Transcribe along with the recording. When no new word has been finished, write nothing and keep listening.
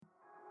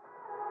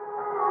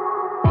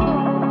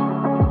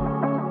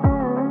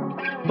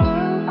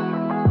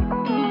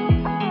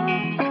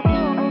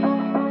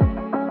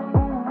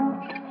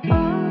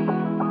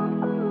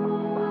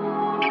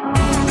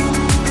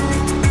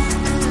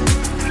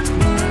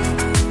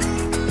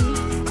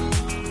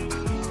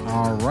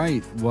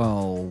right,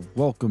 well,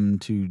 welcome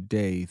to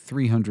day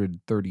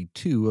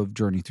 332 of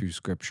Journey Through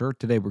Scripture.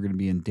 Today we're going to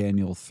be in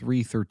Daniel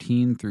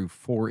 3:13 through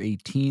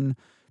 4:18,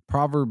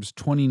 Proverbs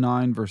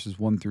 29 verses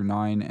 1 through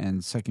 9,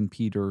 and 2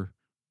 Peter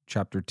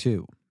chapter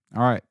 2.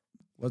 All right,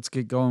 let's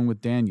get going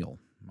with Daniel.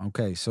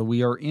 Okay, so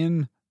we are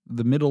in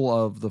the middle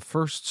of the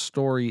first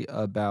story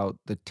about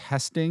the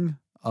testing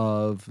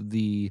of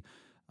the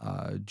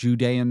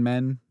Judean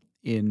men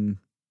in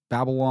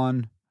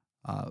Babylon.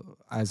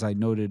 As I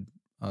noted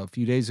a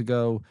few days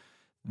ago,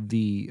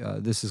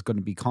 this is going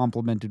to be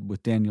complemented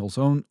with Daniel's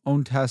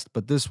own test,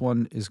 but this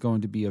one is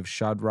going to be of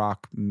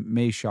Shadrach,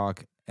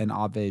 Meshach, and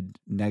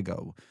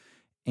Abednego.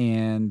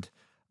 And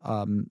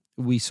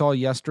we saw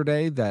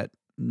yesterday that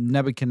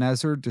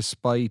Nebuchadnezzar,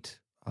 despite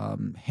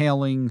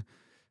hailing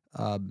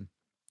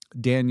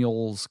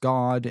Daniel's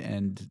God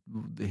and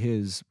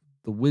the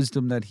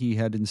wisdom that he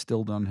had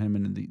instilled on him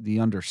and the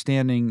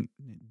understanding,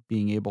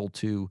 being able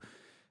to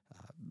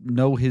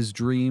know his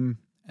dream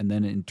and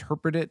then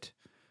interpret it.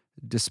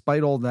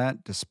 Despite all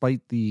that,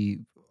 despite the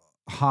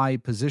high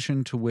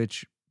position to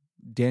which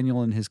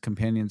Daniel and his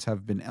companions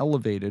have been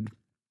elevated,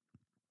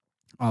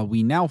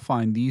 we now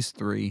find these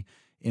three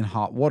in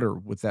hot water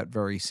with that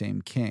very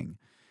same king.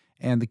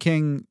 And the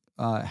king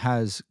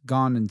has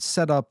gone and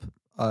set up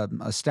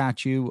a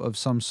statue of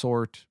some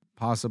sort,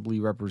 possibly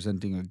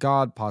representing a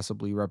god,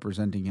 possibly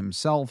representing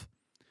himself,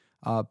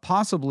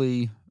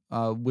 possibly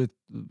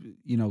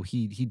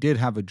he did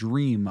have a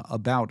dream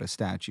about a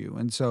statue.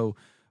 And so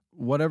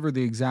whatever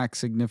the exact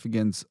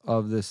significance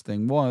of this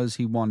thing was,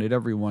 he wanted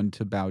everyone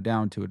to bow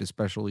down to it,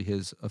 especially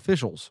his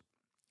officials.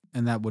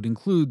 And that would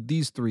include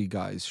these three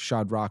guys,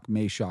 Shadrach,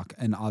 Meshach,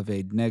 and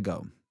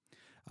Abednego.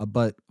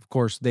 But, of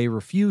course, they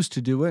refuse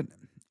to do it,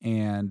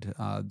 and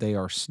they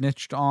are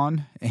snitched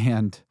on.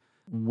 And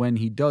when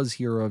he does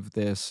hear of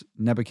this,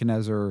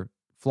 Nebuchadnezzar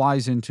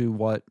flies into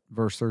what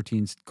verse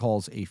 13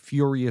 calls a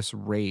furious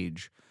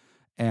rage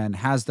and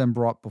has them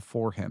brought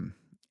before him.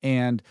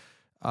 And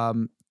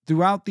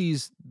throughout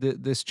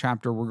this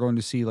chapter, we're going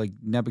to see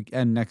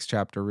and next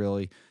chapter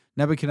really,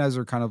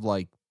 Nebuchadnezzar kind of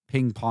like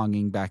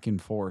ping-ponging back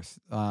and forth,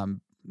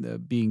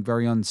 being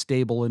very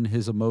unstable in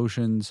his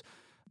emotions,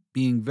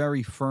 being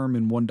very firm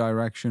in one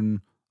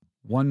direction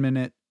one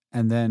minute,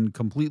 and then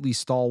completely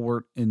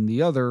stalwart in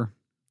the other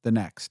the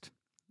next.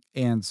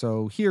 And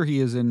so here he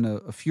is in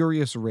a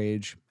furious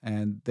rage,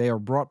 and they are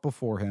brought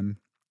before him.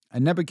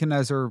 And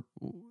Nebuchadnezzar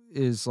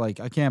is like,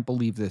 I can't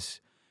believe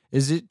this.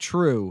 Is it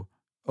true,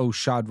 O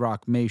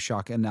Shadrach,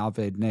 Meshach, and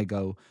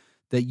Abednego,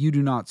 that you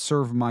do not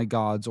serve my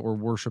gods or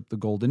worship the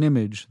golden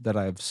image that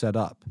I have set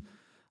up?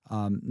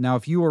 Now,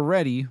 if you are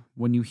ready,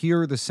 when you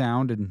hear the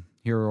sound, and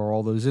here are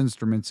all those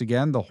instruments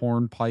again, the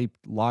horn, pipe,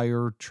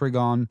 lyre,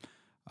 trigon,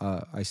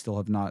 I still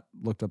have not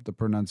looked up the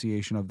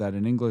pronunciation of that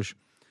in English,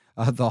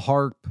 the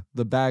harp,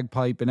 the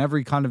bagpipe, and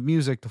every kind of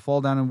music to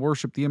fall down and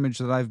worship the image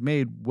that I've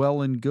made,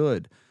 well and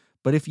good.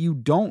 But if you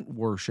don't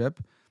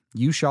worship,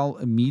 you shall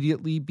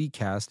immediately be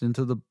cast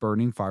into the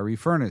burning fiery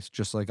furnace,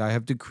 just like I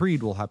have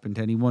decreed will happen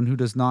to anyone who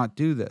does not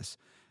do this.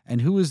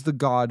 And who is the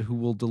God who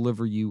will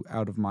deliver you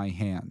out of my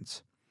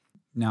hands?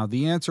 Now,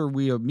 the answer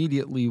we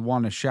immediately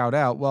want to shout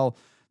out, well,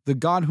 the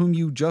God whom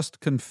you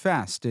just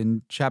confessed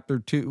in chapter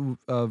 2,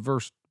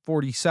 verse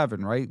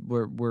 47, right?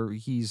 Where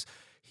he's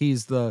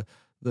the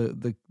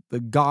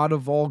God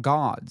of all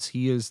gods.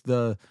 He is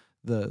the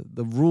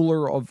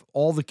ruler of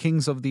all the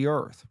kings of the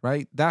earth,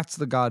 right? That's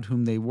the God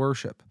whom they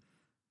worship.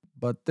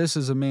 But this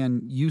is a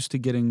man used to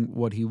getting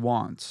what he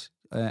wants.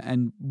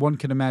 And one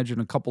can imagine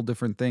a couple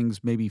different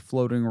things maybe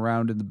floating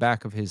around in the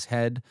back of his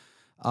head.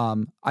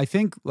 I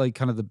think like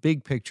kind of the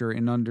big picture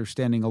in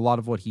understanding a lot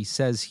of what he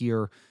says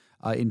here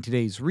in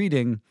today's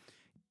reading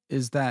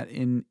is that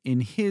in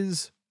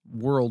his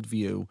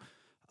worldview,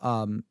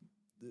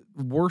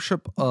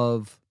 worship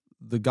of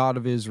the God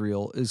of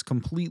Israel is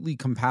completely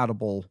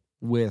compatible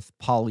with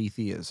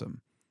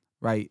polytheism.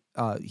 Right,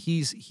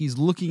 he's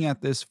looking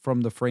at this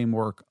from the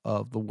framework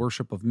of the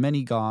worship of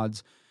many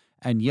gods,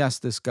 and yes,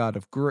 this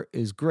God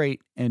is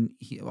great, and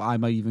I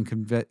might even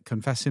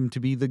confess him to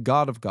be the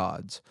God of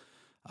gods.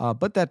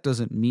 But that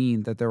doesn't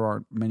mean that there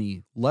aren't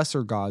many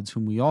lesser gods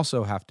whom we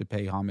also have to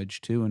pay homage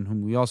to and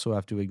whom we also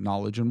have to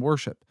acknowledge and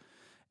worship.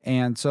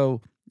 And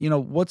so,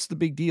 what's the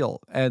big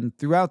deal? And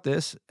throughout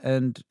this,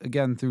 and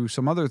again through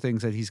some other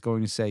things that he's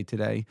going to say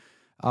today,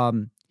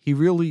 he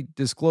really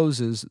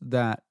discloses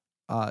that.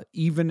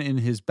 Even in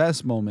his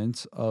best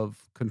moments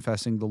of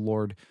confessing the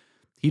Lord,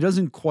 he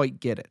doesn't quite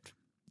get it.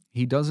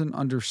 He doesn't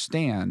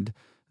understand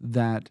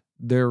that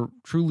there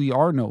truly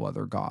are no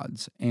other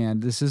gods.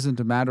 And this isn't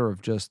a matter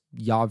of just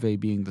Yahweh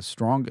being the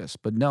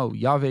strongest, but no,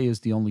 Yahweh is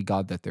the only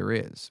God that there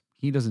is.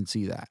 He doesn't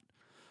see that.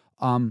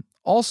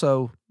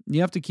 Also, you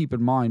have to keep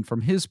in mind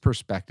from his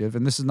perspective,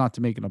 and this is not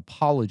to make an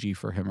apology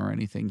for him or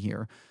anything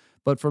here,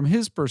 but from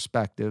his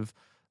perspective,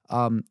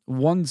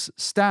 one's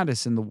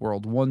status in the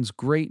world, one's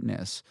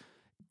greatness,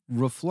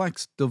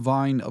 reflects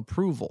divine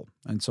approval.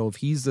 And so if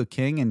he's the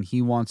king and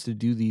he wants to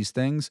do these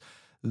things,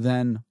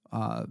 then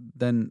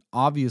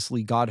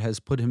obviously God has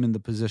put him in the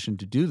position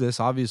to do this.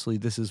 Obviously,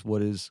 this is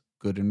what is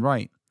good and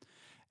right.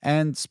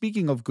 And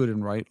speaking of good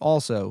and right,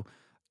 also,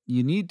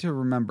 you need to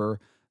remember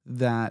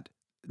that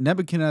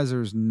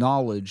Nebuchadnezzar's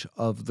knowledge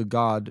of the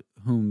God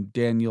whom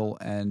Daniel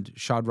and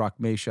Shadrach,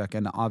 Meshach,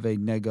 and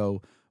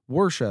Abednego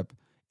worship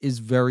is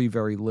very,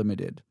 very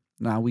limited.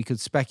 Now, we could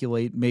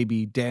speculate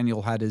maybe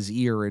Daniel had his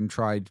ear and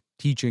tried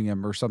teaching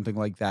him or something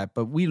like that,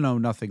 but we know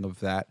nothing of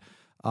that.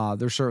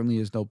 There certainly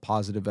is no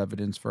positive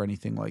evidence for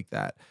anything like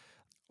that.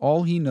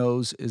 All he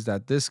knows is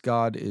that this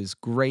God is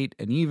great,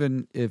 and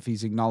even if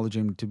he's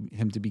acknowledging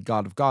him to be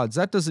God of gods,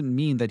 that doesn't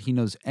mean that he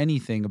knows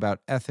anything about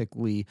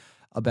ethically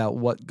about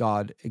what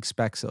God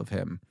expects of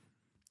him.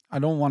 I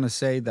don't want to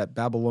say that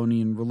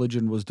Babylonian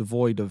religion was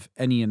devoid of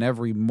any and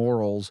every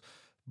morals,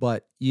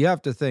 but you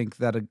have to think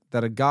that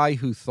a guy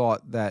who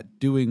thought that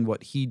doing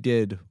what he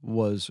did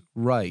was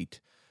right,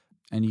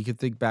 and you can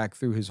think back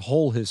through his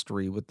whole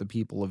history with the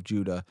people of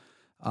Judah.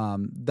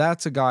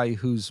 That's a guy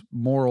whose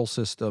moral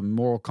system,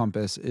 moral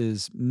compass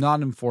is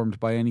not informed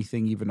by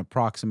anything even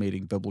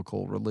approximating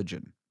biblical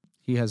religion.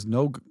 He has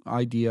no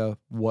idea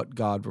what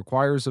God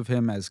requires of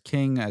him as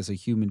king, as a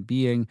human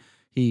being.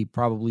 He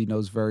probably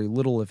knows very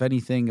little, if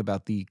anything,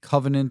 about the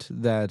covenant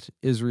that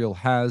Israel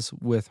has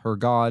with her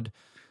God.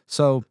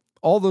 So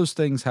all those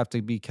things have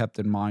to be kept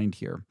in mind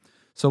here.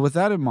 So with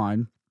that in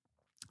mind,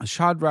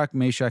 Shadrach,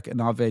 Meshach,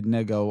 and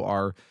Abednego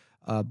are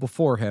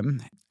before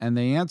him, and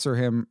they answer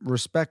him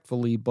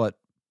respectfully but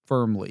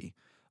firmly.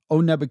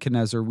 O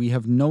Nebuchadnezzar, we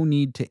have no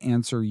need to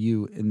answer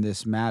you in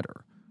this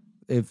matter.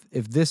 If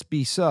this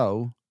be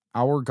so,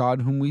 our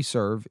God whom we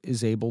serve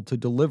is able to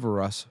deliver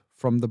us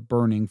from the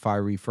burning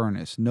fiery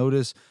furnace.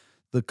 Notice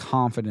the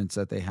confidence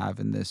that they have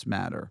in this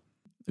matter.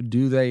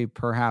 Do they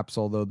perhaps,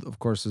 although of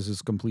course this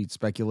is complete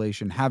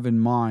speculation, have in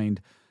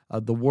mind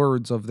the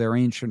words of their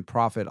ancient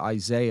prophet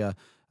Isaiah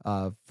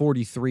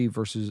 43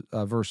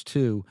 verse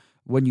 2,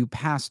 when you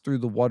pass through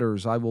the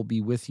waters, I will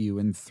be with you,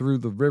 and through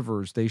the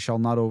rivers, they shall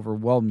not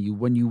overwhelm you.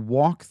 When you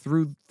walk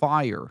through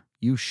fire,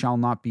 you shall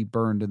not be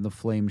burned, and the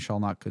flame shall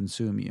not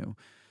consume you.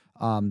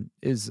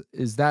 Is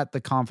that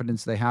the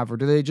confidence they have, or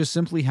do they just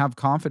simply have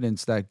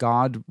confidence that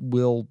God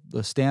will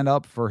stand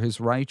up for his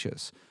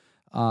righteous?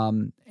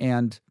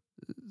 And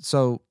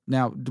so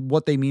now,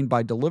 what they mean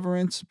by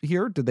deliverance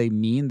here, do they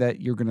mean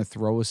that you're going to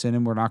throw us in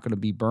and we're not going to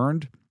be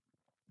burned?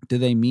 Do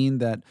they mean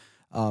that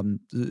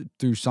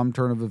through some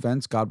turn of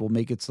events, God will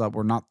make it so that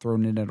we're not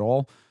thrown in at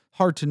all?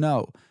 Hard to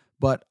know.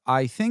 But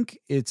I think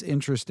it's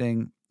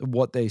interesting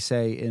what they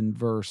say in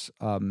verse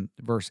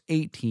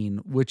 18,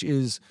 which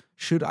is,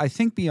 should I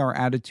think be our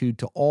attitude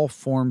to all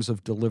forms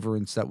of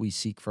deliverance that we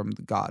seek from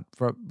God,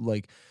 from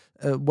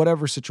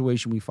whatever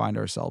situation we find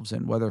ourselves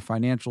in, whether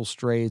financial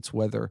straits,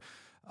 whether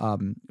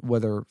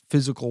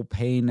physical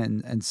pain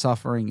and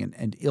suffering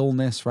and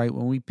illness, right?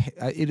 When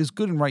it is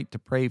good and right to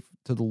pray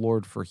to the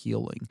Lord for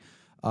healing,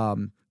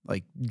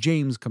 like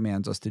James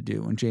commands us to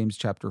do in James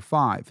chapter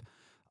 5.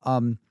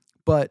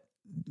 But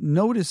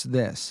notice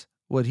this,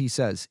 what he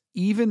says,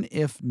 even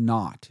if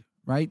not,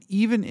 right?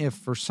 Even if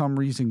for some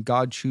reason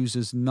God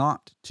chooses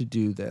not to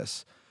do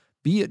this,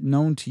 be it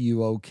known to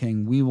you, O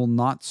king, we will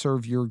not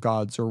serve your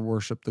gods or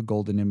worship the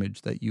golden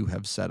image that you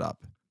have set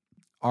up.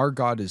 Our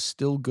God is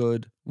still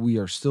good. We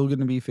are still going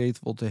to be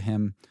faithful to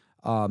him.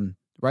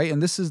 Right.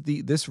 And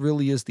this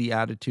really is the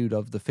attitude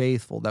of the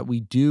faithful, that we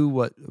do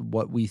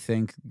what we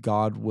think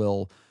God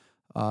will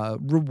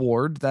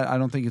reward. That I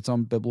don't think it's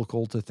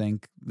unbiblical to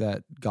think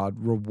that God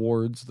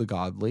rewards the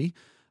godly.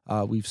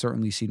 We've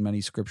certainly seen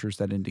many scriptures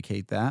that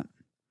indicate that,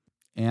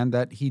 and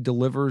that he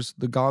delivers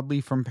the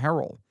godly from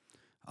peril.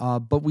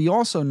 But we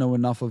also know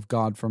enough of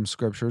God from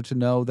Scripture to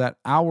know that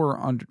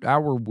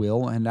our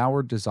will and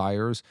our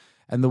desires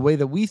and the way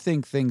that we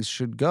think things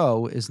should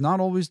go is not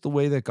always the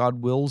way that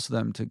God wills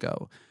them to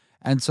go.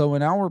 And so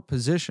in our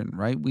position,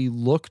 right, we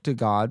look to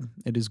God.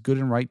 It is good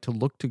and right to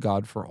look to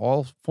God for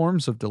all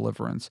forms of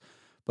deliverance,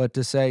 but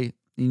to say,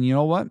 and you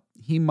know what?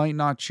 He might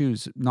not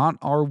choose, not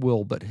our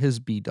will, but his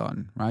be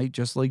done, right?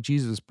 Just like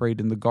Jesus prayed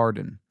in the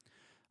garden.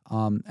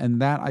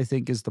 And that, I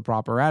think, is the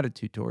proper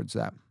attitude towards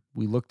that.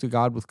 We look to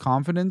God with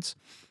confidence,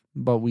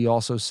 but we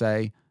also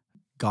say,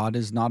 God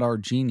is not our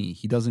genie.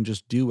 He doesn't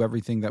just do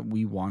everything that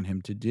we want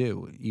him to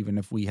do, even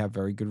if we have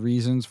very good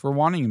reasons for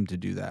wanting him to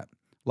do that,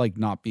 like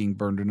not being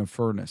burned in a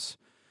furnace.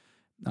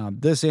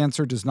 This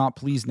answer does not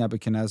please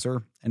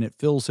Nebuchadnezzar, and it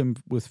fills him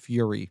with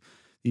fury.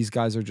 These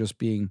guys are just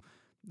being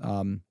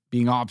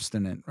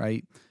obstinate,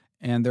 right?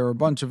 And there are a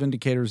bunch of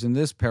indicators in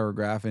this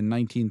paragraph in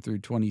 19 through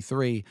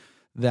 23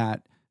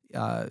 that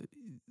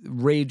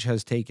rage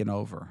has taken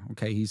over.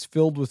 Okay, he's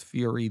filled with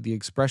fury. The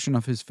expression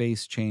of his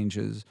face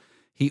changes.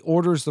 He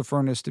orders the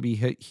furnace to be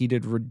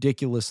heated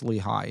ridiculously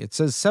high. It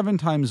says 7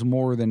 times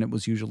more than it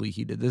was usually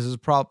heated. This is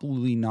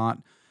probably not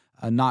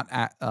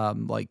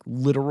like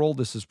literal.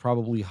 This is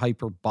probably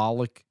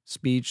hyperbolic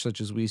speech, such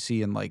as we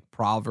see in like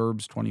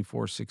Proverbs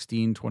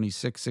 24:16,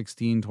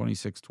 26:16,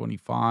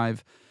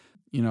 26:25.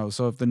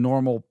 So if the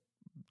normal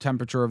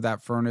temperature of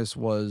that furnace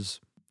was,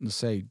 let's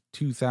say,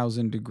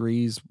 2,000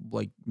 degrees,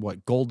 like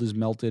what gold is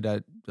melted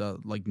at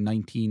like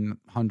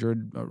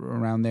 1900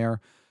 around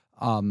there.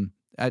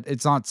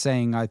 It's not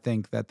saying, I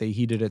think, that they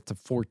heated it to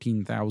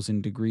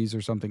 14,000 degrees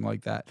or something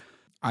like that.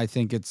 I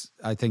think it's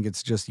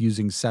just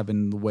using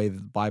seven the way that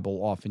the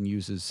Bible often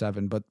uses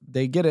seven, but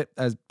they get it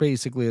as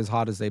basically as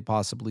hot as they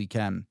possibly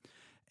can.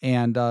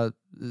 And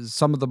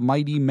some of the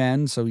mighty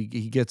men, so he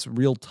gets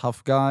real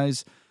tough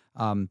guys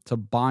to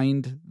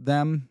bind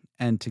them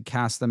and to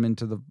cast them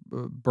into the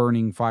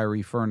burning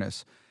fiery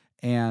furnace.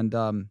 And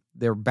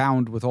they're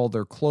bound with all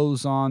their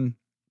clothes on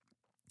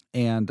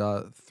and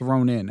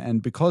thrown in.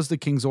 And because the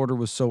king's order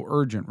was so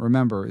urgent,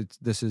 remember,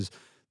 this is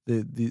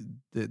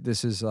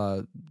this is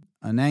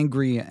an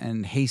angry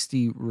and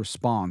hasty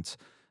response.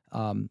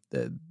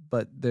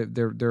 But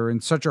they're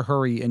in such a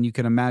hurry, and you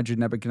can imagine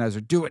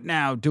Nebuchadnezzar, do it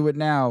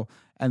now,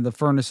 and the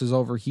furnace is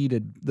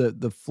overheated.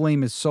 The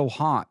flame is so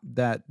hot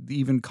that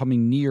even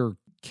coming near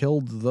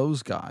killed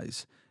those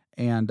guys,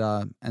 and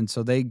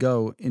so they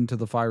go into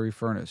the fiery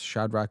furnace,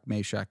 Shadrach,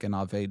 Meshach, and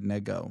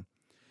Abednego.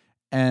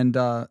 And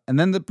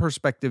then the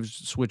perspective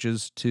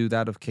switches to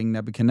that of King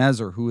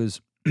Nebuchadnezzar, who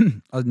is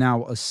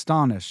now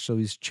astonished. So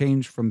he's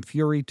changed from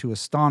fury to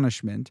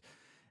astonishment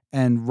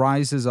and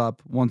rises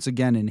up once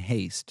again in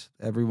haste.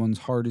 Everyone's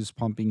heart is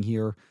pumping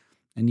here,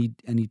 and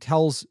he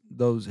tells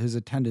those his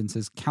attendants,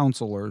 his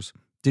counselors,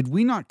 "Did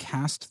we not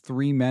cast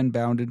 3 men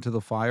bound into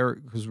the fire?"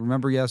 Because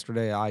remember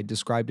yesterday I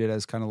described it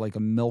as kind of like a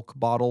milk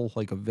bottle,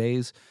 like a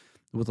vase,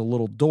 with a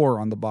little door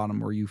on the bottom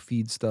where you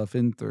feed stuff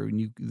in through,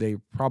 and they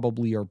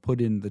probably are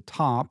put in the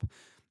top,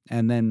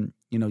 and then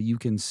you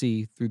can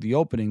see through the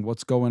opening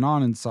what's going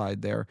on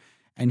inside there.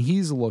 And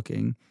he's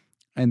looking,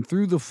 and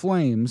through the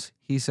flames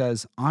he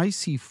says, "I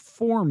see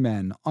 4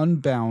 men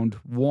unbound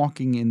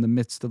walking in the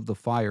midst of the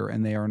fire,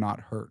 and they are not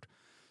hurt."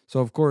 So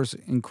of course,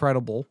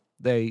 incredible.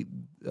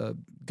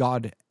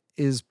 God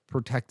is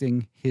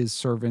protecting his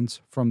servants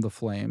from the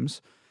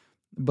flames.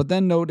 But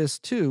then notice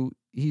too,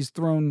 he's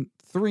thrown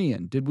 3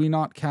 in. "Did we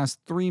not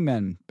cast 3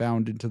 men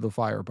bound into the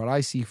fire? But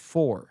I see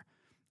 4.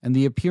 And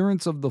the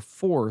appearance of the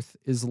 4th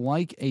is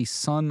like a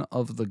son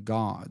of the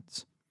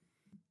gods."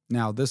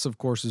 Now, this, of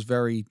course, is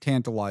very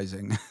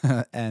tantalizing,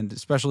 and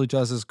especially to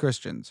us as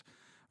Christians,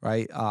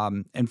 right?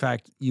 In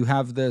fact, you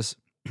have this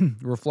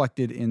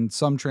reflected in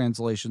some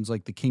translations,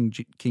 like the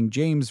King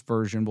James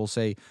version will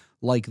say,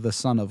 "like the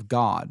Son of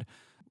God,"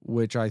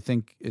 which I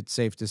think it's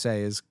safe to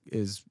say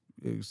is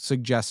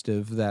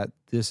suggestive that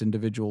this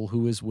individual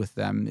who is with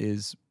them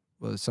is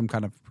some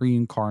kind of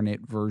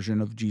pre-incarnate version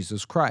of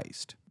Jesus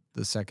Christ,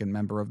 the second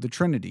member of the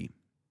Trinity.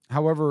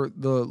 However,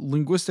 the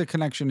linguistic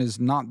connection is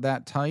not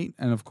that tight,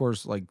 and of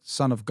course, like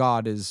Son of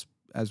God is,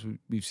 as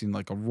we've seen,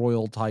 like a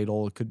royal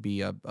title. It could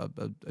be a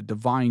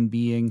divine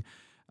being,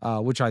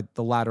 the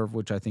latter of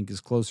which I think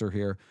is closer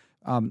here,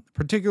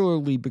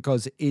 particularly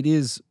because it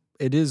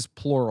is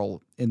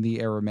plural in the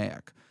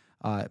Aramaic.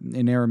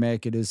 In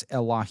Aramaic, it is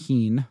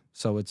Elohim,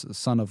 so it's the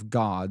son of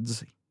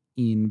gods,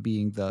 in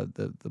being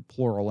the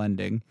plural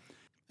ending.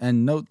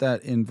 And note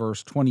that in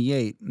verse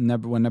 28,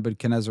 when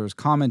Nebuchadnezzar is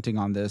commenting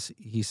on this,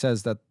 he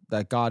says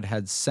that God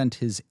had sent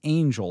his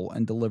angel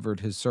and delivered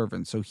his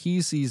servant. So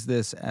he sees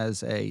this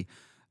as a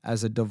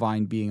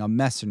divine being, a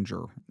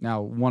messenger.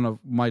 Now,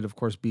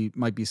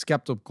 might be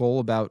skeptical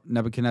about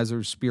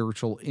Nebuchadnezzar's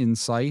spiritual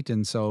insight,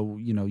 and so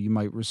you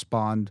might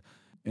respond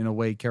in a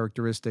way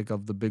characteristic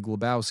of the Big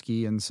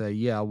Lebowski and say,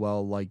 "Yeah,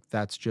 well, like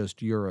that's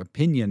just your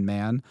opinion,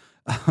 man."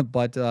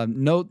 But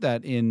note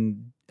that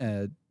in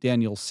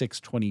Daniel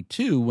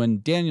 6:22,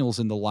 when Daniel's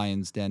in the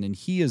lion's den and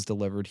he is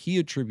delivered, he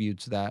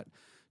attributes that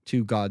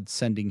to God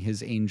sending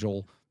his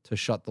angel to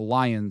shut the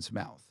lion's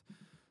mouth.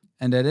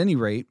 And at any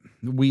rate,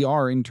 we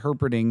are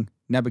interpreting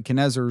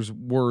Nebuchadnezzar's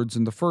words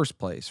in the first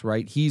place,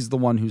 right? He's the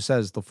one who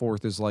says the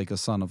 4th is like a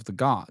son of the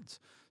gods.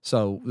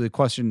 So the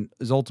question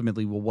is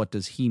ultimately, well, what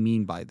does he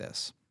mean by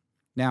this?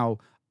 Now,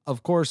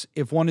 of course,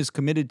 if one is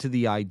committed to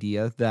the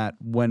idea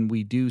that when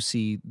we do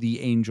see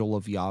the angel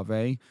of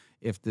Yahweh,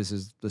 if this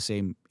is the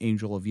same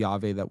angel of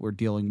Yahweh that we're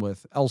dealing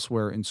with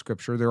elsewhere in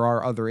Scripture, there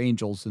are other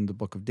angels in the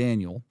book of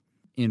Daniel.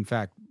 In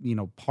fact,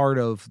 part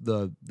of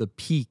the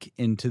peek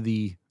into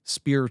the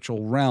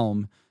spiritual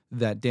realm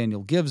that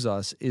Daniel gives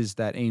us is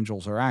that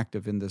angels are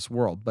active in this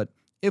world. But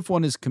if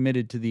one is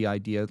committed to the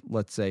idea,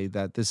 let's say,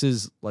 that this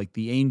is like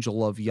the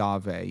angel of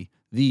Yahweh,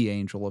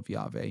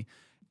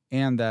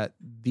 and that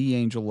the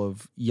angel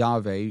of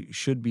Yahweh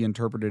should be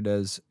interpreted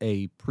as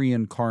a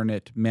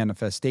pre-incarnate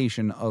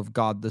manifestation of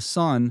God the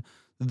Son,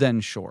 then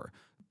sure.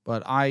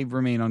 But I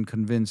remain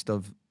unconvinced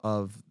of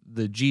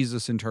the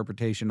Jesus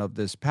interpretation of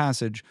this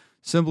passage,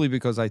 simply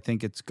because I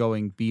think it's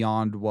going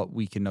beyond what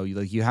we can know.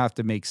 Like, you have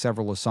to make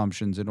several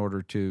assumptions in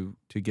order to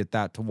get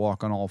that to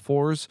walk on all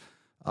fours.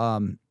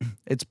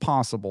 It's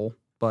possible,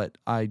 but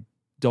I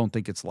don't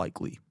think it's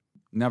likely.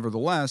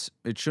 Nevertheless,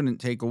 it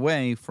shouldn't take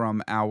away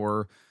from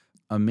our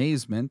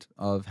amazement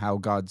of how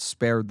God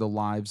spared the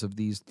lives of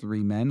these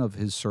 3 men, of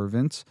his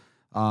servants,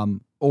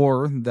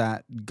 or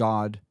that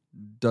God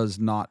does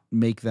not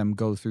make them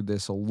go through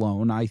this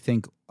alone. I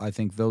think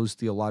those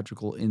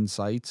theological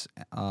insights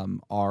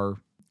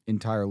are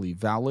entirely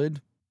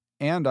valid,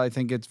 And I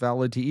think it's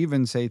valid to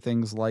even say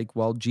things like,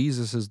 well,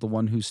 Jesus is the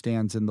one who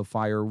stands in the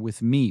fire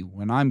with me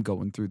when I'm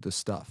going through the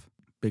stuff.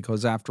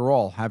 Because after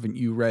all, haven't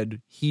you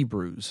read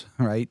Hebrews,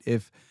 right?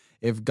 If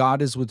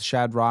God is with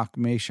Shadrach,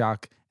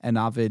 Meshach, and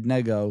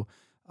Abednego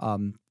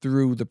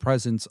through the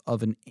presence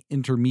of an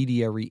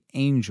intermediary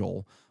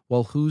angel,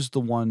 well, who's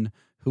the one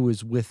who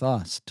is with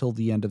us till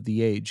the end of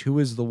the age? Who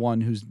is the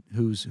one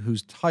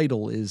whose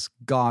title is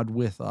God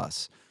with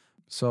us?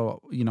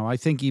 So, I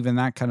think even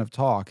that kind of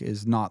talk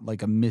is not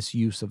like a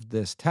misuse of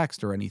this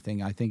text or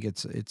anything. I think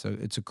it's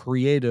a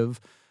creative,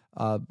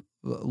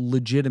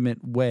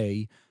 legitimate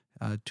way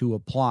to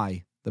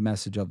apply the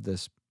message of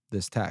this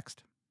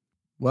text.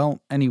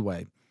 Well,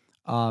 anyway,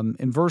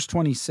 in verse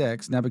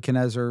 26,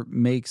 Nebuchadnezzar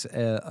makes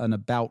an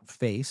about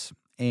face,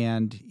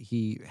 and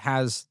he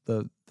has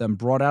them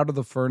brought out of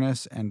the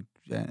furnace and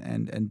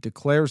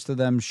declares to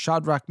them,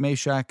 Shadrach,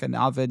 Meshach, and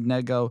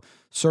Abednego,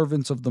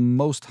 servants of the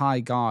Most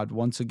High God.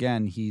 Once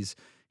again, he's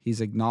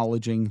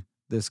acknowledging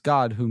this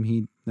God whom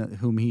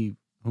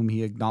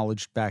he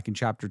acknowledged back in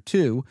chapter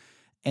 2.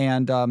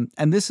 And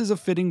this is a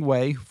fitting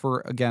way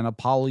for, again, a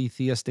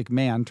polytheistic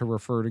man to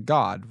refer to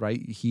God,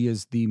 right? He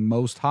is the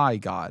Most High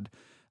God.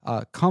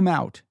 Come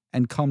out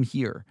and come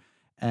here.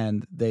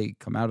 And they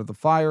come out of the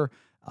fire,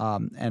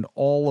 and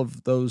all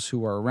of those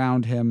who are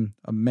around him,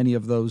 many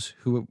of those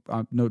who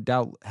no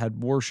doubt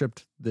had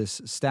worshipped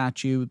this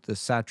statue, the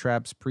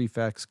satraps,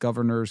 prefects,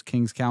 governors,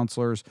 king's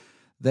counselors,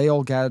 they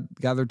all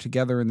gathered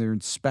together, and they're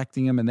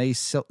inspecting him, and they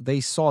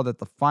saw that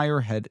the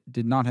firehead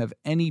did not have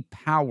any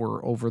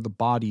power over the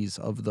bodies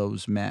of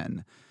those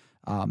men.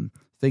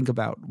 Think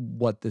about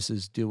what this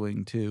is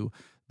doing to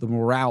the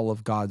morale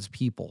of God's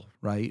people,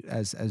 right?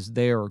 As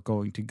they are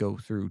going to go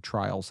through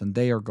trials and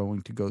they are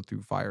going to go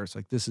through fires.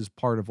 Like, this is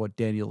part of what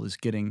Daniel is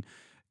getting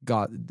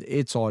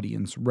its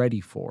audience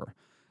ready for.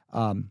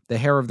 The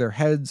hair of their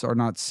heads are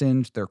not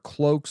singed. Their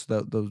cloaks,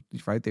 those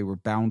right, they were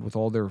bound with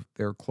all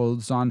their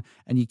clothes on,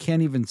 and you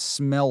can't even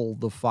smell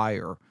the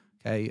fire.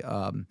 Okay,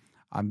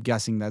 I'm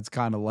guessing that's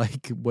kind of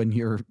like when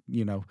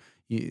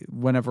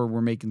whenever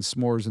we're making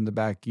s'mores in the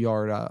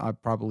backyard, I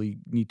probably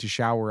need to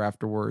shower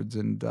afterwards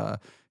and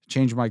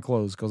change my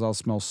clothes because I'll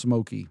smell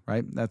smoky.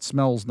 Right, that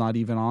smell's not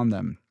even on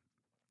them.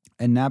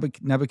 And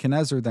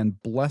Nebuchadnezzar then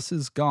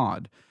blesses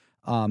God.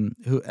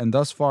 And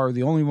thus far,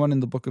 the only one in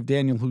the book of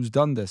Daniel who's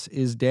done this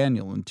is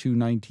Daniel in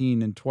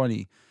 2:19 and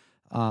 20.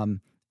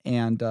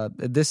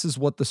 This is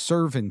what the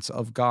servants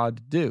of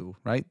God do,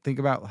 right? Think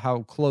about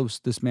how close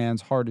this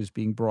man's heart is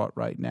being brought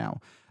right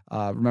now.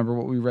 Remember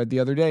what we read the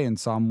other day in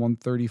Psalm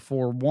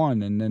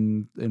 134:1, and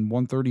then in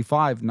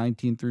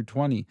 135:19 through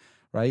 20,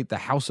 right? The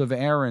house of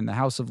Aaron, the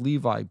house of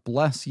Levi,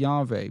 bless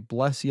Yahweh,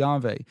 bless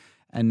Yahweh.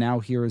 And now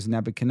here is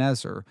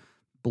Nebuchadnezzar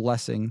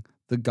blessing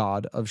the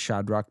God of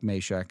Shadrach,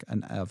 Meshach,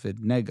 and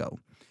Abednego.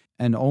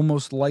 And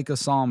almost like a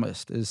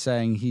psalmist is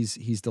saying,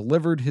 he's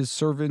delivered his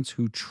servants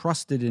who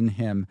trusted in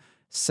him,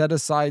 set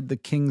aside the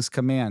king's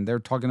command. They're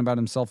talking about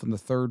himself in the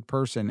third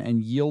person,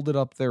 and yielded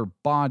up their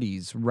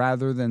bodies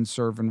rather than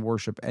serve and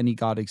worship any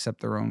god except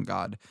their own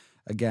God.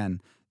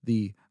 Again,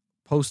 the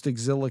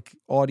post-exilic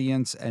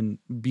audience and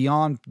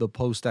beyond the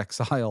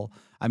post-exile.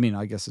 I mean,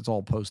 I guess it's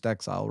all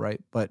post-exile,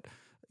 right? But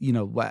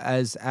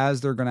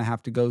as they're going to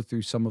have to go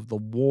through some of the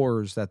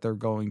wars that they're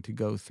going to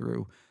go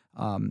through,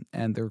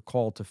 and their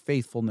call to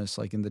faithfulness,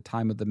 like in the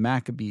time of the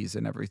Maccabees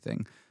and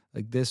everything,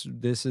 like this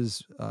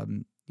is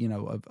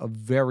a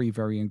very,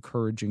 very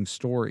encouraging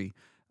story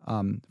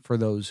for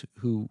those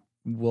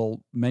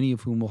many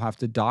of whom will have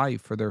to die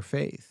for their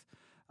faith.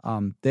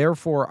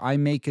 Therefore, I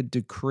make a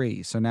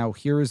decree. So now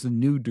here is the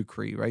new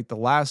decree, right? The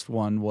last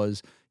one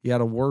was you had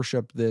to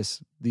worship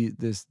this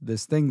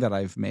thing that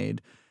I've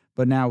made,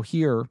 but now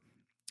here.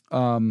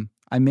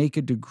 I make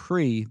a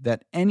decree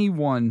that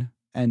anyone,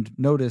 and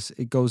notice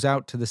it goes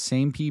out to the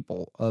same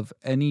people of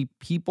any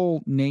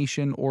people,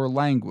 nation, or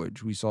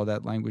language. We saw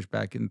that language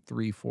back in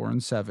 3, 4,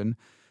 and 7,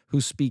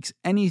 who speaks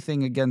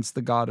anything against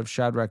the God of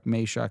Shadrach,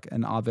 Meshach,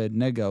 and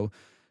Abednego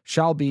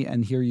shall be,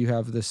 and here you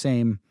have the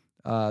same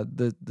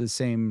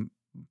same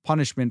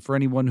punishment for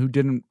anyone who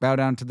didn't bow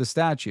down to the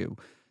statue.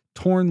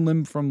 Torn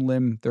limb from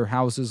limb, their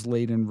houses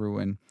laid in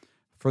ruin.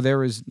 For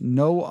there is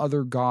no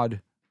other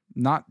God.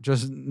 Not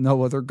just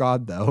no other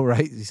God, though,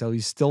 right? So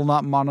he's still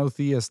not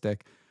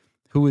monotheistic,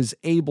 who is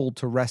able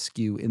to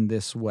rescue in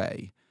this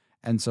way.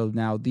 And so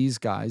now these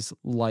guys,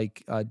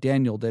 like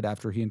Daniel did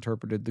after he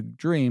interpreted the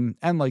dream,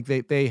 and like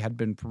they had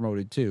been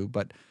promoted too,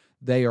 but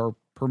they are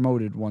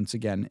promoted once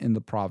again in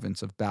the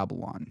province of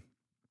Babylon.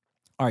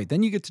 All right,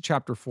 then you get to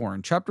chapter 4,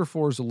 and chapter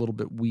 4 is a little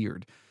bit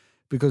weird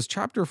because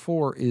chapter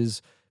 4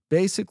 is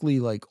basically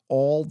like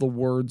all the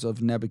words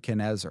of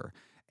Nebuchadnezzar.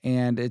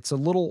 And it's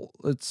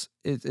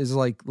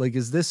like,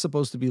 is this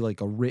supposed to be like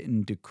a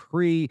written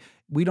decree?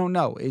 We don't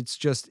know. It's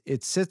just,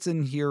 it sits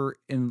in here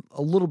in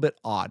a little bit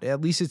odd.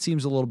 At least it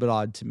seems a little bit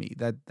odd to me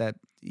that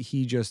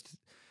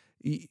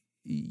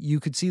you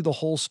could see the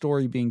whole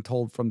story being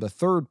told from the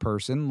third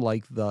person,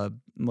 like the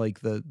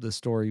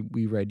story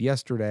we read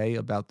yesterday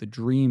about the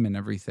dream and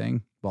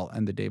everything. Well,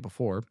 and the day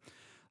before.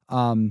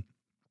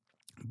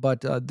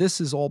 But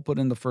this is all put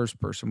in the first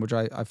person, which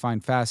I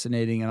find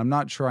fascinating, and I'm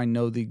not sure I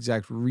know the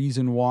exact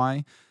reason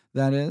why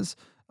that is.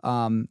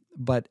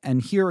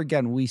 And here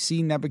again, we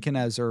see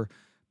Nebuchadnezzar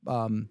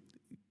um,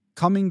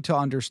 coming to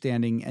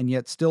understanding and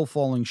yet still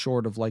falling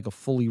short of like a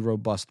fully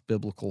robust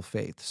biblical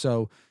faith.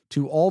 So,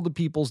 to all the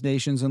peoples,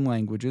 nations, and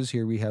languages,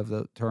 here we have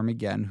the term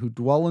again, who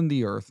dwell in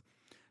the earth,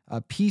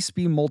 peace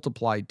be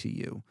multiplied to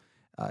you.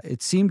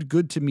 It seemed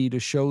good to me to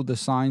show the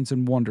signs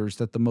and wonders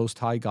that the Most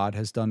High God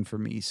has done for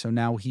me. So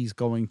now he's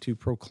going to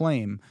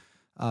proclaim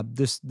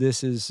this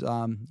is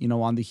on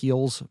the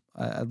heels,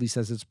 at least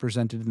as it's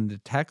presented in the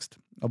text,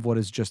 of what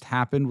has just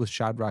happened with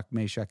Shadrach,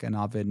 Meshach, and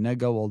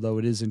Abednego. Although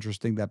it is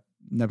interesting that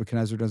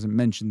Nebuchadnezzar doesn't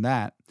mention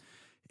that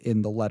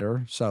in the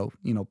letter. So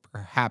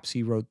perhaps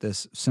he wrote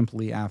this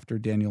simply after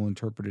Daniel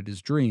interpreted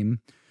his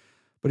dream.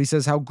 But he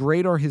says, how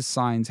great are his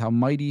signs, how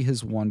mighty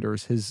his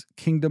wonders. His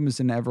kingdom is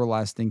an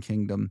everlasting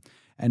kingdom,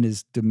 and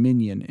his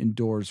dominion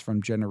endures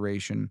from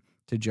generation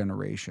to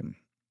generation.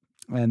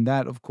 And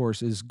that, of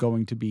course, is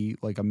going to be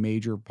like a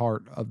major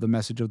part of the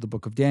message of the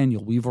book of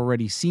Daniel. We've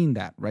already seen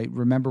that, right?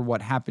 Remember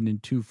what happened in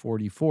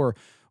 244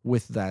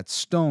 with that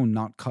stone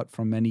not cut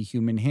from any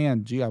human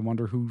hand. Gee, I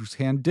wonder whose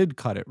hand did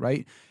cut it,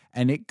 right?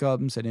 And it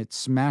comes and it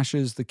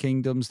smashes the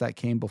kingdoms that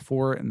came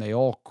before it, and they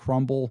all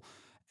crumble.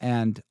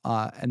 And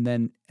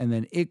then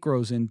it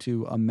grows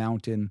into a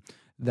mountain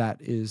that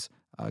is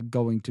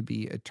going to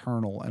be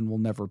eternal and will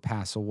never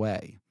pass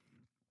away.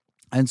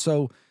 And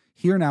so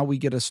here now we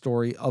get a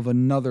story of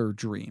another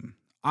dream.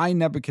 I,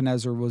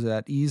 Nebuchadnezzar, was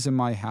at ease in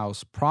my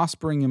house,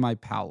 prospering in my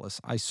palace.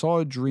 I saw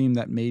a dream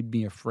that made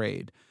me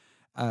afraid.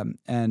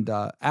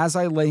 As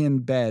I lay in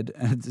bed,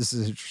 and this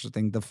is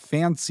interesting, the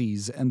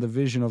fancies and the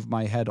vision of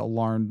my head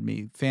alarmed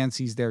me.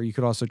 Fancies there, you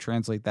could also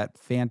translate that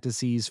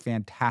fantasies,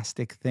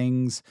 fantastic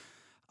things.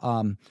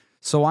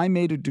 So I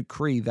made a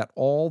decree that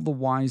all the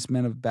wise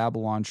men of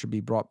Babylon should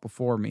be brought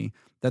before me,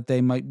 that they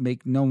might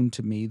make known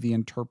to me the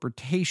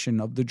interpretation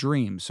of the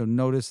dream. So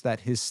notice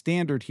that his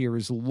standard here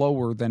is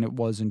lower than it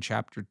was in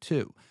chapter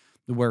 2,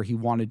 where he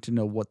wanted to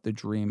know what the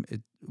dream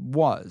it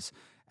was.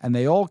 And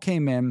they all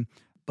came in,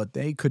 but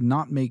they could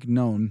not make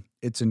known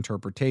its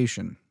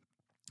interpretation.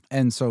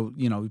 And so,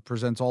 he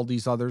presents all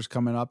these others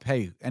coming up.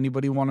 Hey,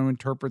 anybody want to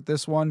interpret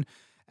this one?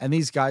 And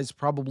these guys,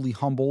 probably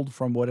humbled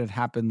from what had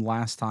happened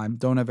last time,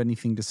 don't have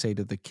anything to say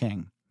to the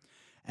king.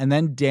 And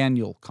then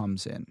Daniel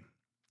comes in.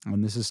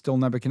 And this is still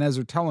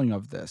Nebuchadnezzar telling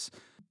of this,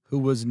 who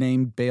was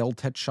named Baal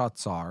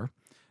Tetshazzar,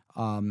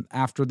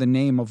 after the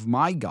name of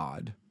my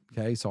God.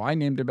 Okay, so I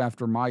named him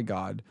after my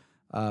God,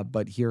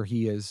 but here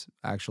he is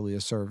actually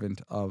a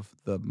servant of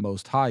the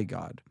Most High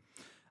God.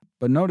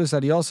 But notice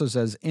that he also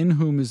says, in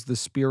whom is the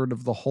spirit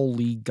of the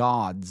holy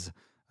gods.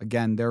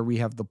 Again, there we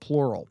have the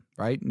plural,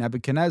 right?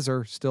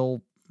 Nebuchadnezzar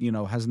still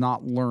has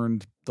not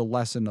learned the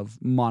lesson of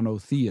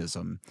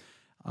monotheism.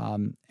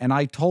 And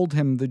I told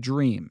him the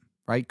dream,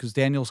 right? Because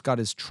Daniel's got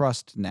his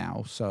trust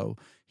now. So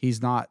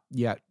he's not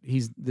yet,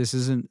 this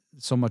isn't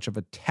so much of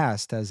a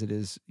test as it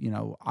is,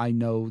 I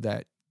know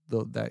that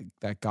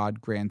that God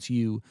grants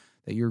you,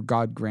 that your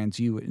God grants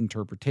you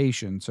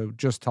interpretation. So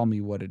just tell me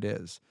what it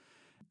is.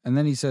 And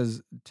then he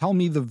says, tell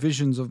me the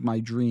visions of my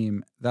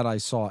dream that I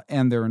saw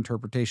and their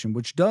interpretation,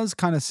 which does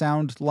kind of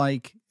sound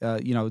like,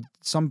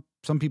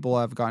 some people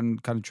have gotten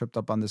kind of tripped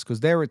up on this because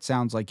there it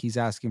sounds like he's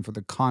asking for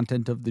the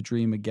content of the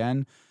dream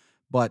again,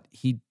 but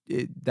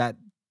the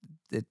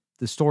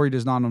story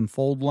does not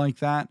unfold like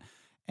that.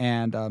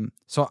 And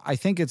so I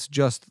think it's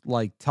just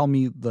like, tell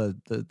me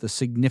the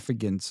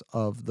significance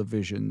of the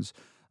visions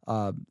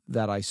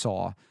that I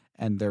saw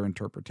and their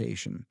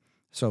interpretation.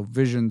 So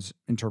visions,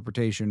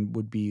 interpretation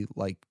would be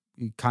like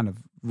kind of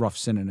rough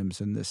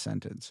synonyms in this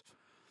sentence.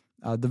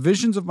 The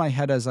visions of my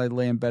head as I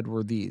lay in bed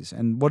were these.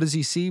 And what does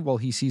he see? Well,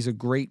 he sees a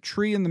great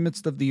tree in the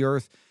midst of the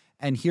earth.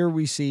 And here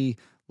we see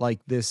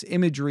like this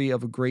imagery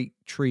of a great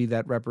tree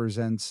that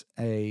represents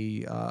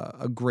a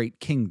great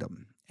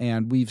kingdom.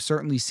 And we've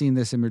certainly seen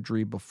this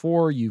imagery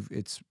before.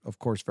 It's, of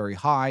course, very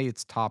high.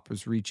 Its top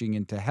is reaching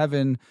into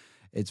heaven.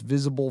 It's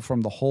visible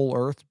from the whole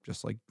earth,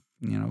 just like,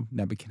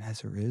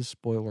 Nebuchadnezzar is,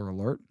 spoiler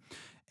alert.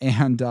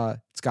 And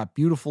it's got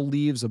beautiful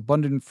leaves,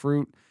 abundant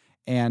fruit.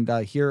 And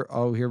here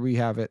we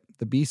have it.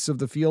 The beasts of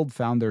the field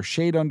found their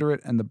shade under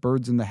it, and the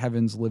birds in the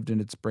heavens lived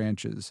in its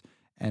branches,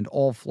 and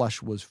all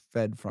flesh was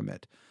fed from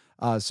it.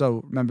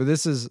 So remember,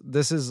 this is,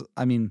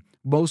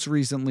 most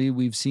recently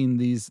we've seen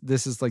these.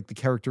 This is like the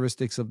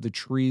characteristics of the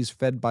trees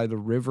fed by the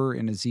river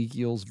in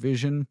Ezekiel's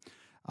vision,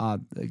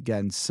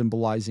 again,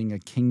 symbolizing a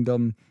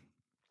kingdom.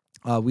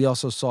 We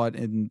also saw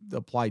it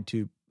applied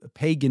to a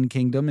pagan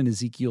kingdom in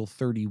Ezekiel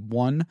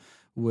 31,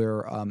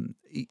 where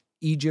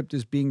Egypt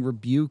is being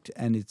rebuked,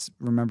 and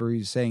remember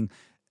he's saying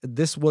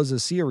this was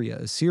Assyria.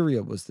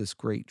 Assyria was this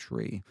great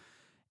tree,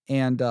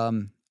 and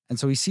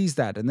so he sees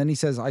that, and then he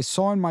says, I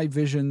saw in my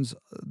visions,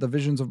 the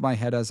visions of my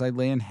head as I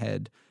lay in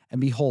bed,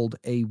 and behold,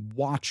 a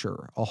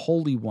watcher, a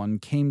holy one,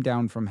 came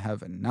down from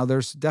heaven. Now,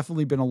 there's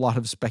definitely been a lot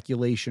of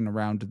speculation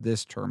around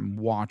this term,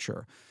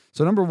 watcher.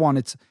 So number one,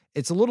 it's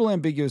a little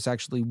ambiguous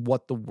actually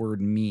what the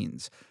word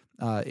means.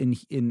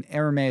 In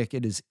Aramaic,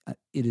 it is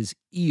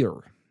ear,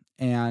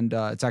 and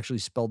it's actually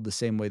spelled the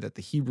same way that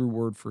the Hebrew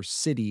word for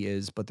city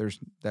is, but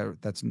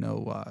that's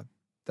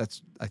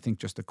I think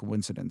just a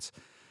coincidence.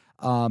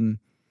 Um,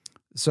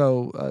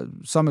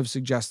 some have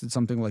suggested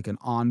something like an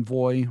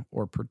envoy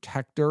or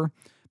protector,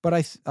 but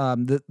by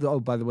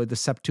the way, the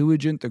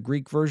Septuagint, the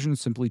Greek version,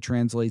 simply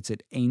translates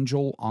it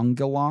angel,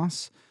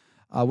 angelos,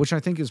 which I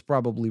think is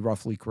probably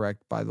roughly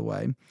correct, by the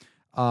way.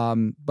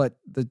 But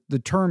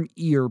the term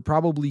ear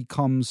probably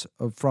comes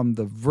from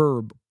the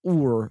verb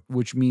ur,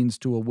 which means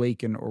to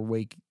awaken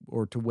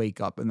or to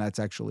wake up, and that's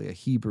actually a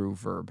Hebrew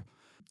verb.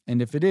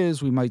 And if it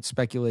is, we might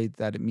speculate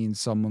that it means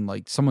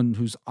someone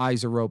whose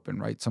eyes are open,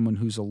 right? Someone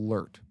who's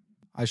alert.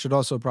 I should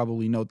also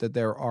probably note that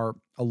there are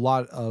a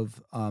lot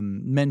of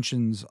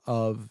mentions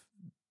of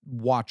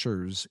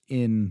watchers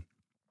in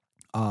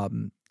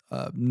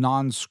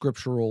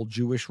non-scriptural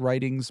Jewish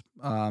writings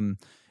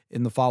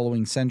in the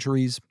following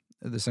centuries,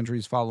 the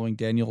centuries following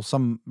Daniel,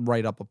 some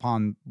right up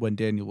upon when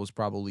Daniel was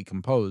probably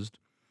composed.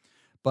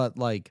 But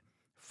like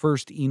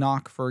First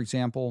Enoch, for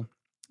example,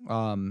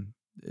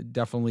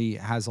 definitely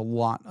has a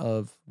lot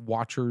of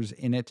watchers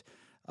in it.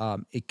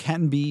 It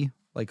can be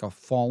like a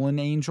fallen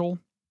angel,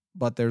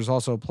 but there's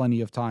also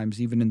plenty of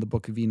times, even in the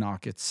book of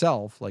Enoch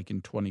itself, like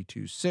in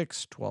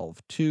 22:6,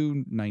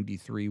 12:2,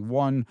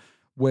 93:1,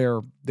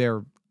 where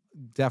they're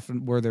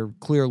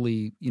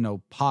clearly,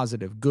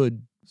 positive,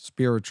 good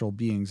spiritual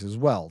beings as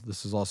well.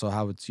 This is also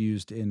how it's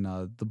used in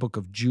the book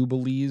of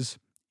Jubilees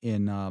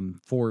in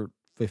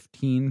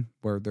 4:15,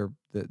 where they're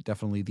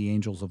definitely the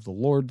angels of the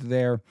Lord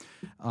there.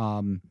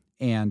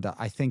 And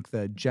I think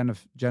the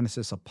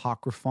Genesis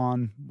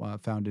Apocryphon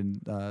found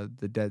in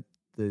the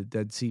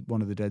Dead Sea,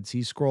 one of the Dead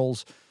Sea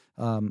Scrolls,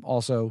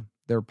 also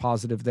they're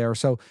positive there.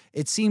 So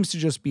it seems to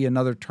just be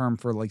another term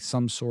for like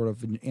some sort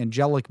of an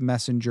angelic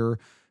messenger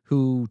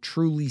who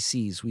truly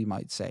sees, we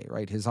might say,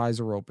 right? His eyes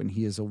are open,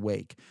 he is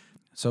awake.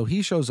 So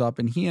he shows up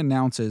and he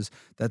announces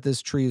that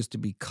this tree is to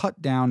be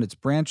cut down, its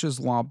branches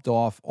lopped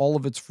off, all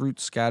of its fruit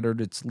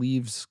scattered, its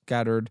leaves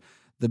scattered,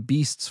 the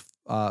beasts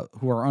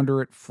who are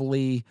under it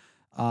flee,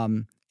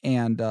 and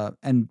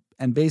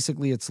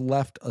basically it's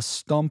left a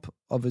stump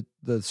of it.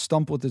 The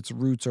stump with its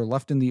roots are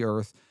left in the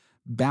earth,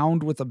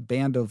 bound with a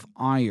band of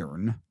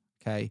iron,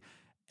 okay,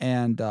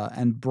 and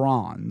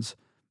bronze.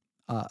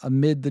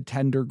 Amid the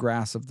tender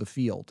grass of the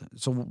field.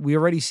 So we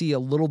already see a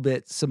little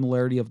bit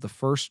similarity of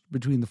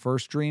between the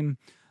first dream,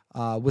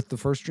 with the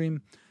first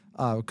dream,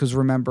 because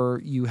remember,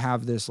 you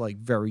have this like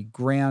very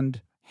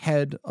grand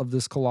head of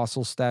this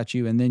colossal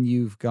statue, and then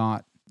you've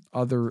got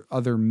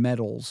other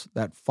metals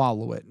that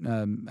follow it,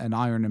 and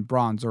iron and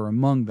bronze are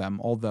among them.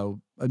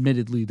 Although,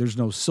 admittedly, there's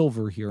no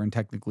silver here, and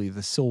technically,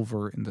 the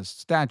silver in the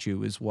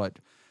statue is what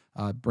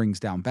brings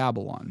down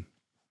Babylon.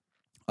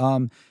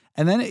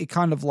 And then it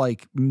kind of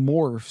like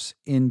morphs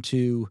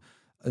into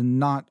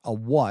not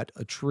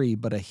a tree,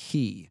 but a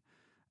he.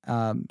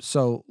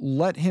 So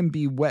let him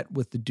be wet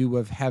with the dew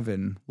of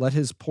heaven. Let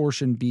his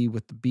portion be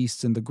with the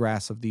beasts and the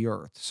grass of the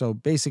earth. So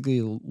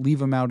basically,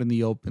 leave him out in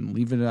the open,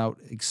 leave it out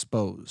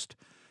exposed.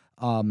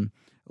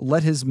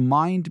 Let his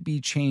mind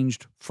be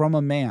changed from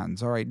a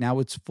man's. All right, now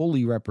it's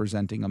fully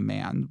representing a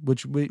man,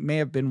 which may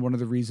have been one of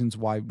the reasons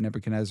why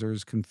Nebuchadnezzar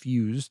is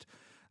confused.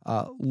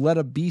 Let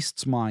a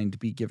beast's mind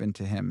be given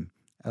to him,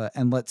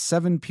 and let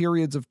 7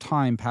 periods of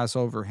time pass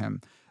over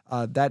him.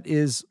 That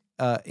is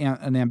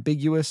an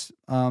ambiguous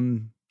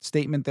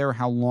statement there,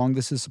 how long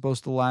this is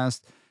supposed to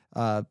last.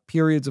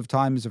 Periods of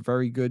time is a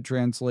very good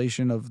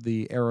translation of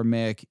the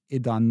Aramaic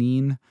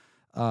idanin.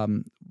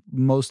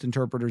 Most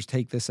interpreters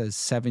take this as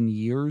 7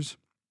 years,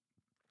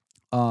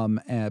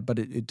 but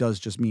it does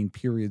just mean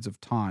periods of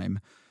time.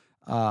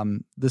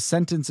 The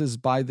sentence is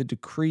by the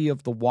decree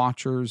of the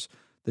watchers,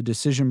 the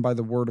decision by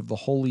the word of the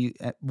holy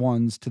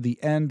ones, to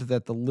the end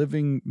that the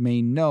living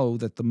may know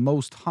that the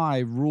Most High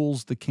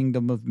rules the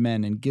kingdom of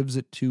men and gives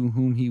it to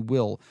whom he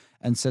will,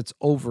 and sets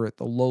over it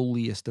the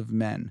lowliest of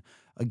men.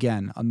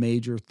 Again, a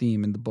major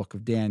theme in the book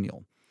of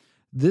Daniel.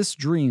 This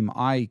dream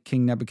I,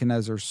 King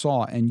Nebuchadnezzar,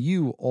 saw, and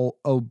you,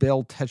 O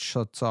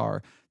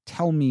Belteshazzar,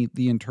 tell me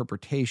the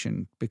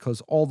interpretation,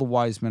 because all the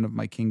wise men of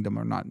my kingdom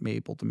are not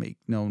able to make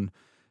known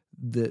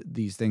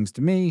these things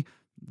to me,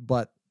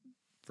 but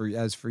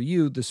as for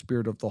you, the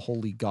spirit of the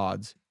holy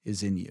gods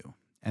is in you.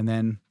 And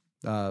then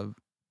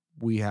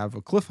we have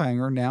a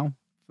cliffhanger now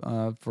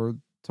for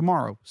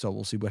tomorrow. So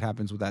we'll see what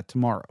happens with that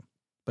tomorrow.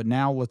 But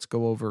now let's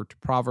go over to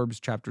Proverbs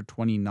chapter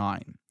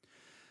 29.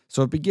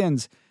 So it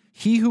begins,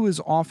 he who is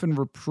often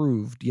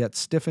reproved yet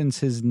stiffens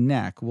his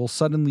neck will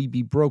suddenly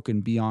be broken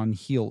beyond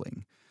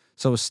healing.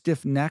 So a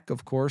stiff neck,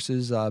 of course,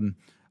 is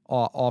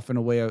often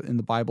a way in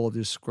the Bible of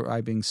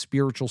describing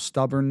spiritual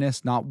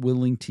stubbornness, not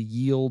willing to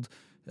yield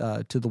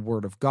to the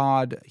word of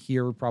God,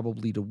 here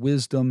probably to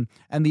wisdom.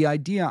 And the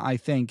idea, I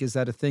think, is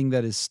that a thing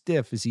that is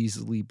stiff is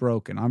easily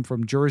broken. I'm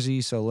from Jersey,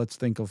 so let's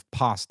think of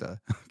pasta.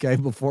 Okay,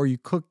 before you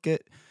cook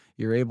it,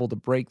 you're able to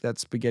break that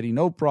spaghetti,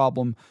 no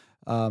problem.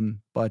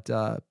 But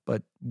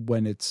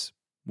when it's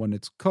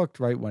cooked,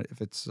 right?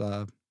 If it's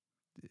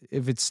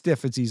if it's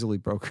stiff, it's easily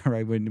broken,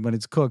 right? When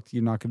it's cooked,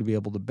 you're not going to be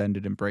able to bend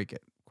it and break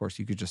it. Of course,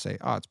 you could just say,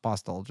 oh, it's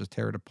pasta, I'll just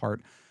tear it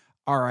apart.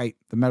 All right,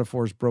 the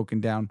metaphor is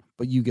broken down,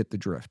 but you get the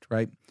drift,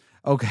 right?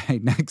 Okay,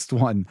 next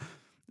one.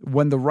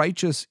 When the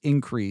righteous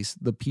increase,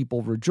 the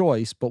people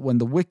rejoice, but when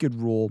the wicked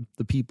rule,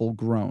 the people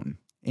groan.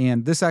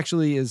 And this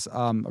actually is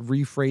a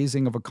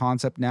rephrasing of a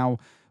concept now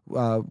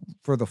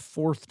for the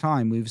fourth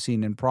time we've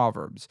seen in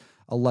Proverbs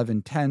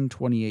 11:10,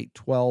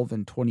 28:12,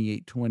 and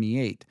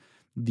 28:28.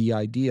 The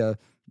idea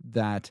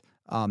that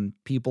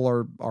people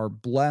are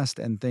blessed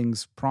and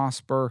things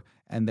prosper,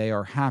 and they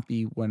are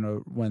happy when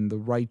the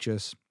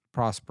righteous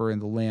prosper in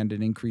the land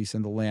and increase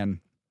in the land,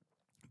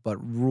 but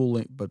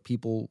when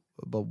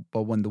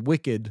the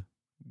wicked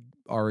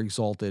are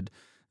exalted,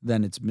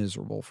 then it's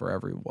miserable for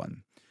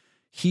everyone.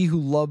 He who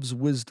loves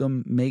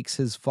wisdom makes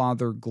his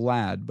father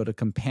glad, but a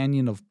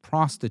companion of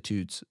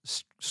prostitutes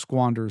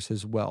squanders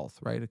his wealth,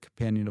 right? A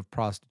companion of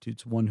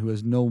prostitutes, one who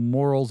has no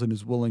morals and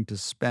is willing to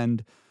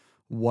spend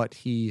what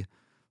he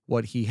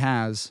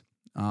has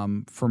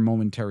for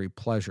momentary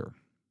pleasure.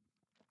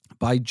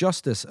 By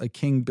justice, a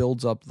king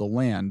builds up the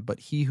land, but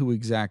he who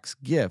exacts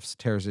gifts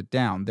tears it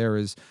down. There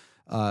is,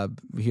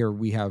 here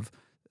we have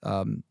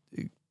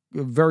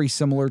very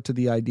similar to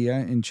the idea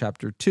in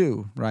chapter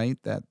 2, right?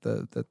 That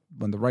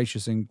when the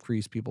righteous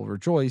increase, people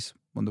rejoice.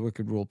 When the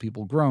wicked rule,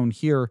 people groan.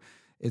 Here,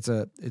 it's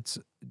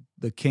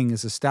the king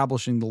is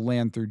establishing the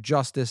land through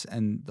justice,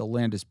 and the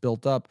land is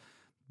built up.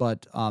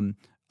 But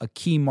a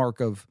key mark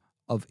of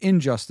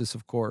injustice,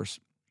 of course,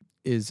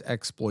 is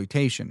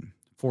exploitation,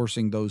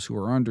 forcing those who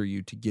are under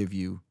you to give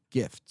you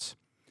gifts.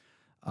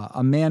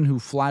 A man who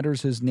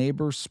flatters his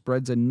neighbor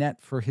spreads a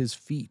net for his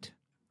feet.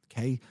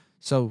 Okay,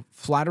 so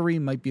flattery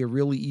might be a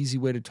really easy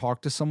way to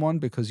talk to someone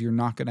because you're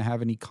not going to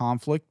have any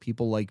conflict.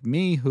 People like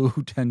me who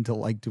tend to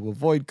like to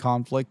avoid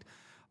conflict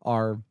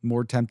are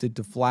more tempted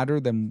to flatter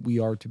than we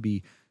are to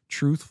be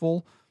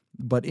truthful.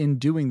 But in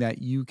doing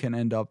that, you can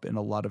end up in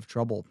a lot of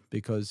trouble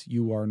because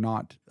you are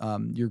not,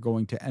 you're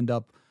going to end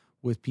up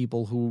with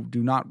people who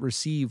do not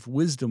receive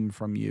wisdom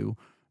from you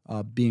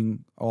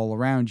being all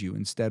around you.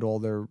 Instead,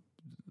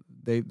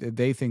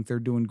 they think they're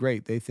doing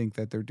great. They think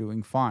that they're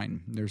doing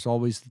fine. There's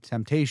always the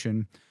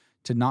temptation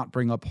to not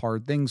bring up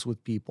hard things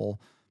with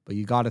people, but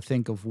you got to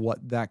think of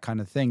what that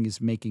kind of thing is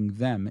making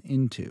them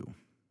into.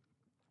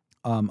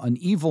 An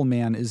evil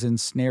man is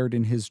ensnared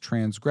in his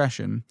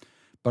transgression,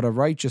 but a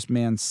righteous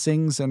man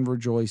sings and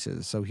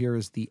rejoices. So here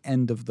is the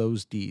end of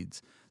those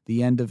deeds.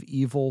 The end of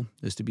evil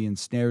is to be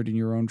ensnared in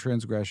your own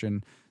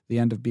transgression. The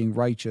end of being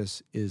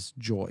righteous is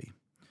joy.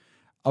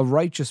 A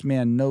righteous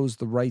man knows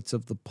the rights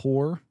of the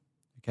poor.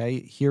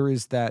 Okay, here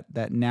is that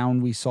noun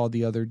we saw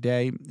the other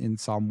day in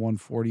Psalm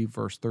 140,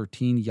 verse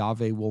 13.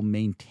 Yahweh will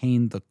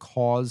maintain the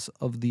cause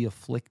of the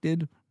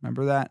afflicted.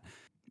 Remember that?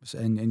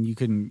 And you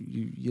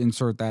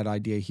insert that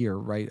idea here,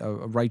 right? A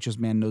righteous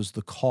man knows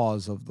the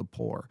cause of the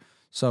poor.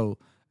 So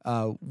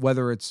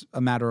whether it's a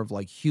matter of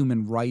like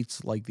human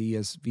rights, like the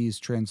ESV's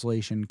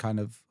translation kind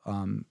of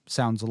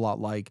sounds a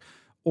lot like,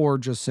 or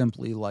just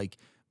simply like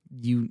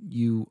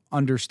you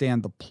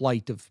understand the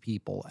plight of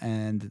people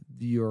and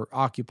you're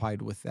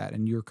occupied with that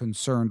and you're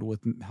concerned with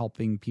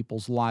helping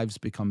people's lives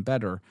become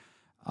better.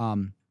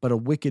 But a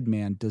wicked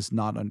man does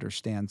not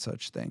understand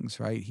such things,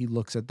 right? He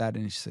looks at that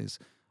and he says,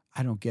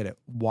 I don't get it.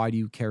 Why do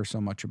you care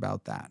so much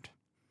about that?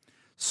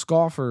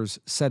 Scoffers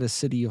set a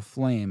city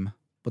aflame,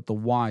 but the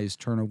wise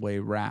turn away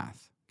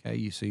wrath.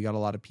 Okay, so you got a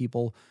lot of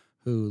people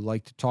who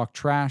like to talk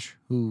trash,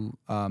 who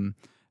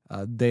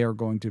they are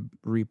going to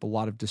reap a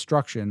lot of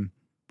destruction.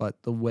 But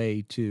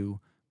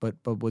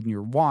when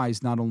you're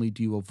wise, not only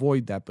do you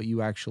avoid that, but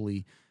you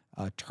actually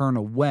turn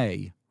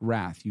away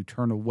wrath. You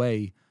turn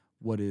away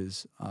what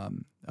is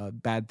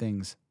bad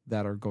things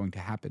that are going to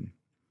happen.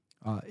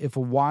 If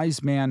a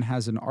wise man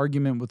has an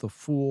argument with a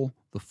fool,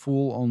 the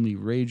fool only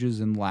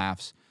rages and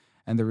laughs,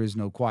 and there is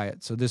no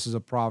quiet. So this is a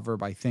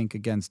proverb, I think,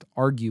 against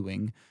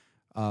arguing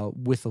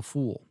with a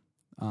fool.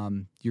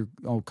 You're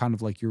kind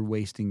of like you're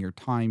wasting your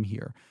time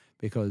here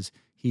because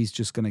he's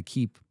just going to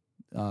keep.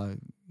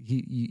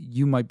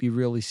 You might be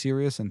really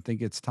serious and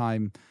think it's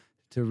time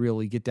to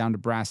really get down to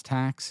brass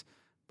tacks,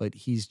 but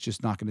he's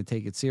just not going to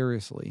take it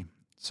seriously.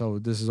 So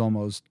this is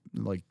almost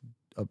like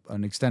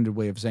an extended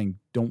way of saying,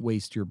 don't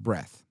waste your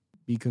breath.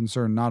 Be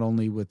concerned not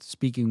only with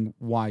speaking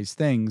wise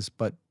things,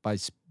 but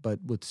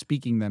with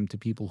speaking them to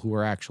people who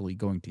are actually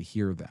going to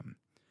hear them.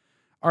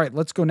 All right,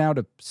 let's go now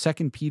to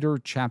 2 Peter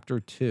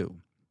chapter 2.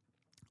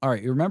 All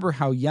right, you remember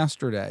how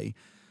yesterday,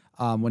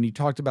 when he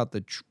talked about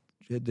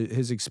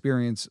his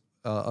experience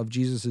of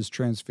Jesus's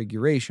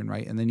transfiguration,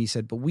 right? And then he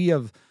said, but we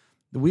have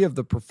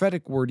the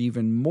prophetic word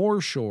even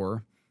more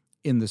sure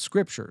in the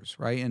scriptures,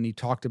 right? And he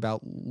talked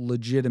about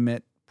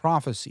legitimate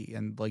prophecy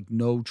and like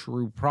no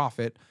true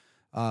prophet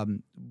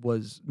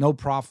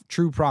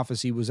true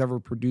prophecy was ever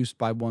produced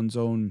by one's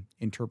own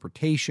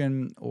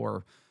interpretation,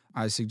 or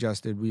I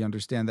suggested we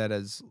understand that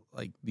as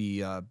like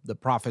the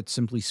prophets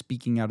simply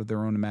speaking out of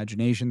their own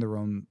imagination, their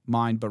own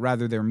mind, but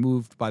rather they're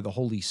moved by the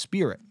Holy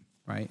Spirit,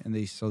 right? And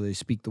they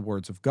speak the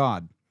words of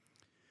God.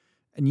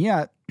 And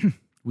yet,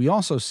 We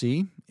also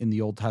see in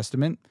the Old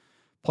Testament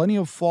plenty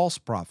of false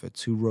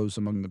prophets who rose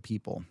among the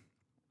people.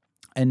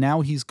 And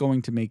now he's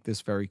going to make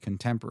this very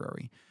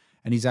contemporary.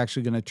 And he's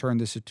actually going to turn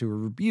this into a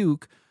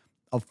rebuke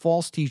of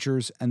false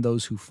teachers and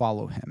those who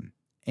follow him.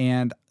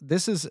 And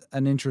this is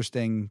an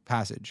interesting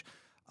passage.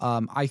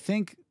 I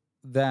think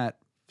that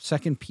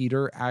Second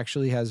Peter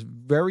actually has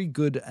very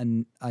good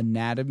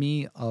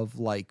anatomy of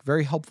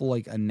very helpful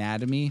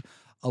anatomy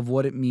of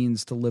what it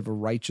means to live a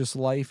righteous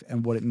life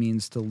and what it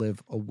means to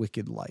live a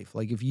wicked life.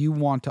 Like if you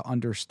want to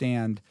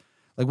understand,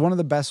 one of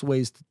the best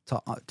ways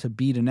to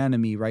beat an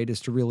enemy, right, is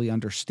to really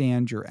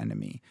understand your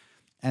enemy.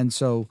 And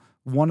so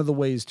one of the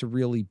ways to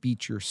really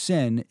beat your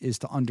sin is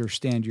to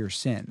understand your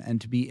sin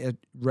and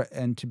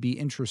to be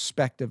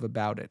introspective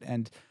about it.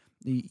 And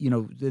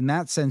in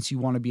that sense, you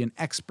want to be an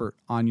expert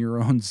on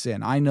your own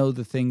sin. I know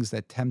the things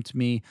that tempt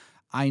me.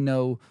 I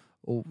know,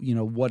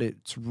 what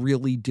it's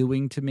really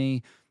doing to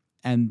me.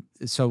 And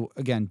so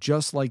again,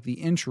 just like the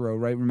intro,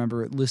 right?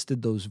 Remember, it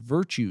listed those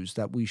virtues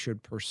that we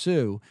should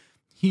pursue.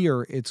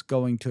 Here, it's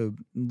going to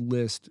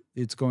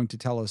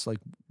tell us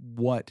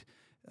what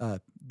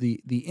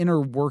the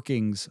inner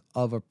workings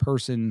of a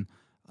person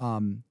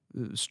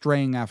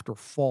straying after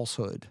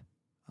falsehood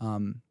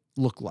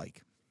look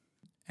like.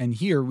 And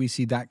here we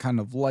see that kind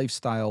of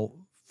lifestyle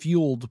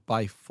fueled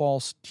by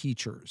false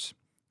teachers,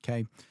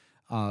 okay?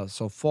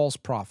 So false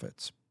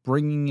prophets,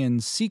 bringing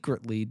in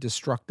secretly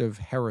destructive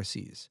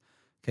heresies.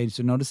 Okay,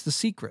 so notice the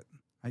secret,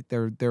 right?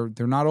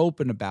 They're not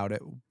open about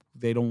it.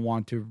 They don't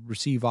want to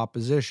receive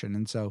opposition.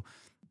 And so,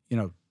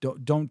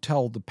 don't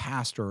tell the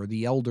pastor or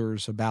the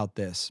elders about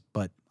this,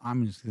 but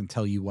I'm just going to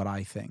tell you what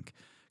I think.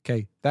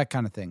 Okay, that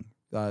kind of thing.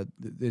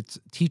 It's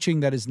teaching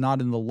that is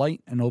not in the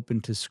light and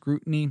open to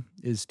scrutiny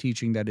is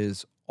teaching that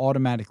is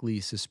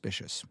automatically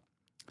suspicious.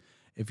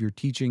 If you're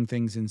teaching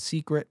things in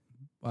secret,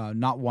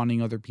 not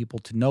wanting other people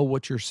to know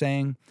what you're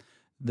saying,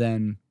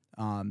 then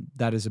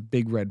that is a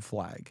big red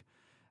flag.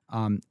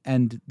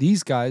 And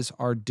these guys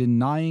are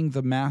denying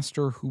the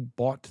master who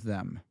bought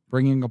them,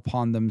 bringing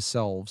upon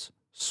themselves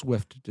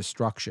swift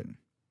destruction.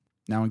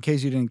 Now, in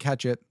case you didn't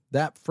catch it,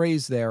 that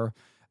phrase there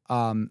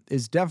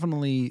is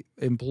definitely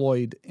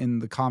employed in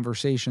the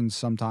conversations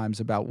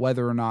sometimes about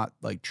whether or not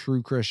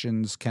true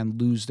Christians can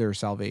lose their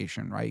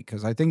salvation, right?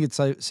 Because I think it's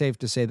safe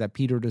to say that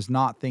Peter does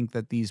not think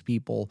that these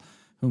people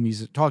whom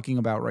he's talking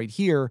about right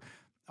here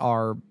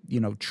are,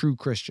 true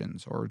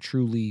Christians or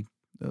truly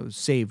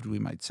saved, we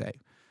might say,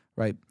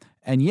 right?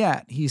 And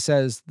yet he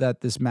says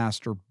that this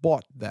master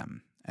bought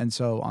them. And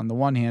so on the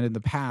one hand, in the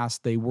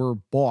past, they were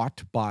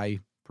bought by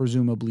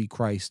presumably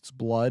Christ's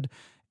blood.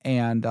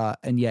 And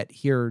yet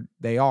here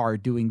they are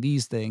doing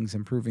these things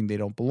and proving they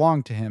don't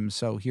belong to him.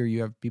 So here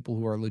you have people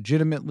who are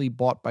legitimately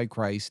bought by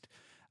Christ,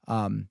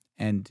 and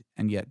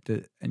yet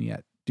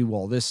do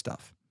all this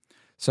stuff.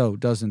 So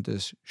doesn't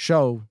this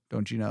show,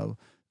 don't you know,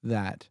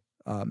 that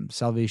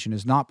salvation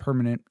is not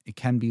permanent? It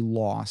can be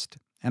lost.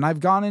 And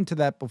I've gone into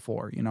that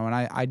before, and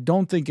I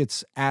don't think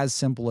it's as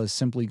simple as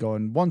simply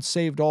going once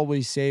saved,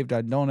 always saved.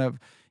 I don't have,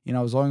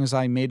 as long as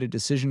I made a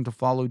decision to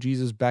follow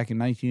Jesus back in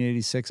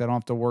 1986, I don't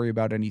have to worry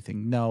about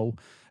anything. No,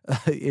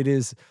 it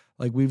is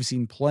we've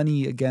seen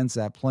plenty against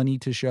that, plenty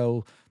to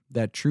show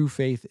that true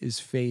faith is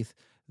faith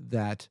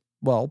that,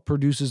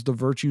 produces the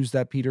virtues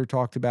that Peter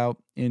talked about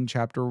in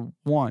chapter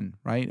 1,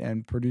 right?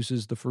 And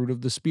produces the fruit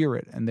of the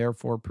Spirit and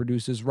therefore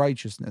produces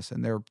righteousness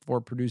and therefore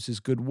produces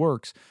good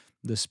works.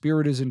 The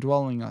Spirit is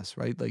indwelling us,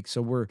 right?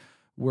 So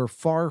we're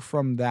far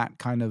from that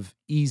kind of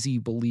easy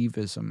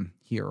believism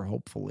here,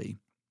 hopefully.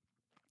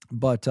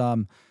 But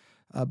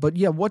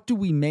yeah, what do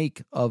we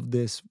make of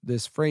this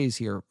phrase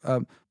here?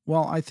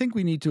 Well, I think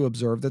we need to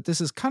observe that this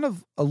is kind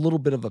of a little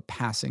bit of a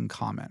passing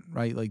comment,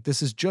 right?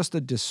 This is just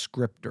a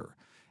descriptor.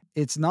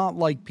 It's not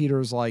like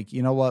Peter's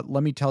you know what,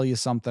 let me tell you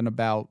something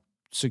about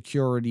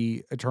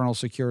security, eternal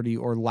security,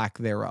 or lack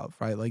thereof,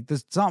 right?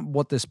 That's not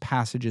what this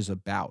passage is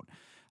about.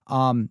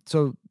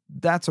 So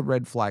that's a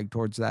red flag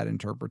towards that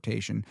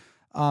interpretation.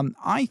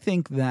 I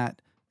think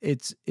that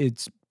it's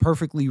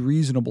perfectly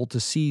reasonable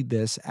to see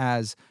this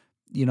as,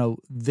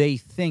 they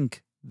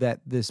think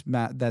that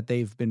that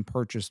they've been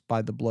purchased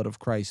by the blood of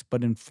Christ,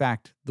 but in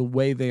fact, the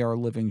way they are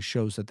living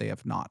shows that they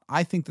have not.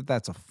 I think that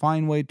that's a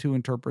fine way to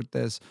interpret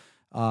this.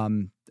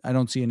 I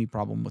don't see any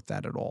problem with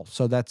that at all.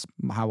 So that's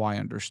how I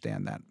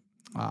understand that.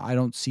 I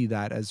don't see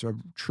that as a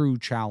true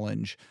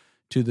challenge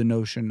to the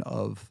notion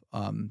of,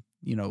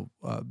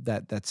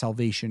 that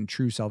salvation,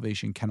 true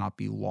salvation, cannot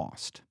be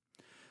lost.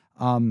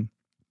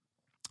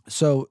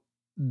 So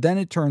then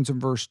it turns in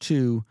verse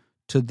 2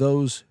 to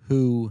those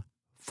who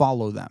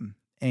follow them,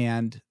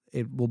 and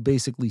it will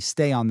basically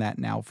stay on that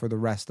now for the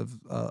rest of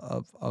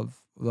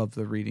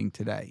the reading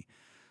today.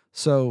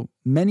 So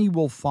many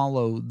will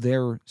follow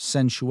their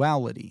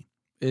sensuality.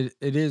 It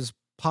is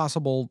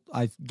possible,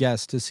 I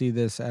guess, to see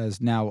this as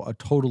now a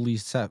totally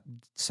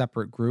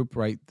separate group,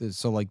 right?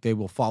 So they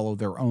will follow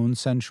their own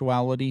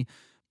sensuality,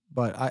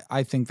 but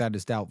I think that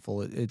is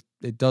doubtful.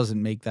 It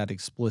doesn't make that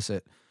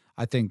explicit.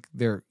 I think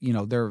they're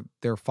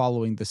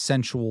following the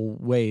sensual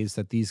ways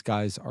that these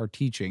guys are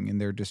teaching in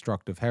their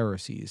destructive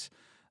heresies.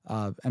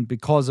 And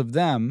because of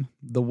them,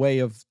 the way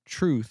of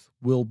truth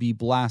will be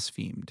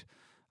blasphemed.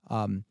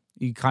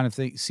 You kind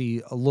of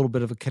see a little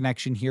bit of a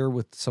connection here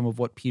with some of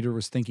what Peter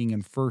was thinking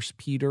in First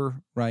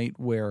Peter, right?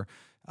 Where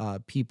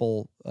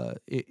people,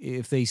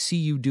 if they see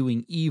you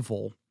doing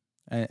evil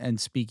and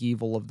speak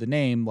evil of the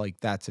name, like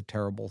that's a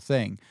terrible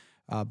thing.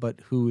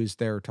 But who is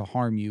there to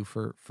harm you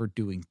for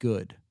doing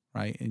good,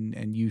 right?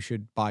 And you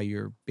should, by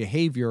your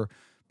behavior,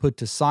 put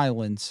to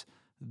silence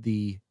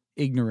the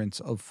ignorance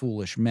of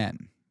foolish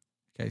men.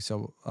 Okay,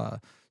 so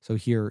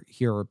here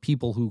are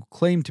people who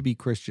claim to be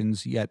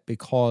Christians, yet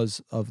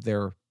because of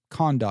their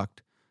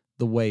conduct,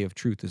 the way of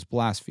truth is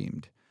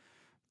blasphemed.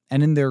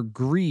 And in their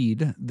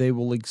greed, they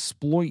will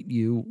exploit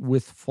you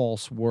with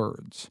false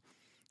words.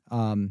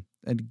 And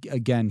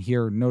again,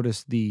 here,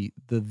 notice the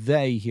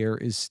they here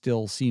is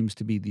still seems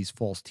to be these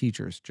false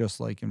teachers, just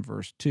like in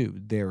verse 2,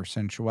 their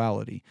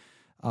sensuality.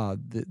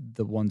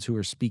 The ones who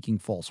are speaking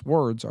false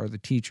words are the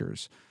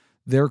teachers.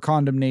 Their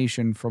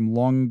condemnation from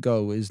long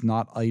ago is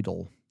not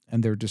idle,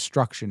 and their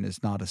destruction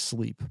is not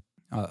asleep.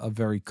 A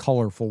very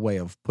colorful way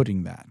of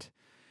putting that.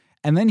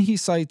 And then he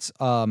cites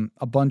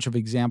a bunch of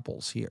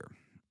examples here.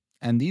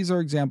 And these are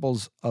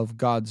examples of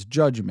God's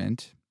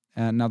judgment.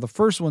 And now the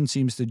first one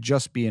seems to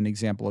just be an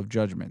example of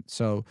judgment.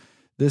 So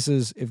this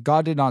is, if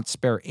God did not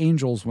spare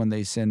angels when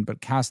they sinned,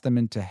 but cast them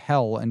into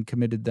hell and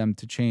committed them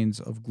to chains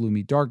of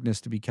gloomy darkness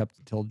to be kept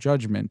until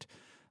judgment.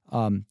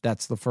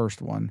 That's the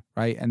first one,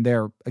 right? And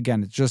there,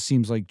 again, it just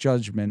seems like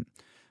judgment.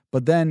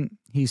 But then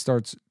he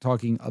starts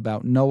talking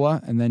about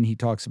Noah, and then he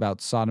talks about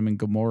Sodom and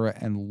Gomorrah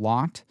and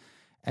Lot.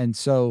 And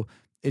so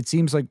it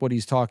seems like what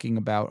he's talking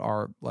about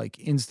are like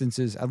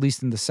instances, at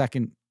least in the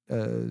second,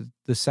 the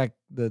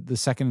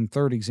second and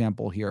third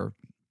example here,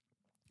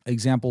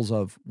 examples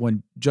of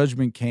when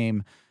judgment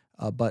came,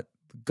 but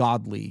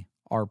godly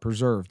are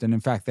preserved. And in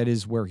fact, that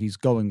is where he's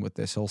going with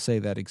this. He'll say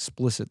that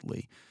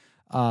explicitly.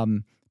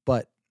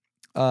 But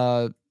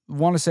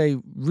want to say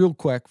real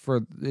quick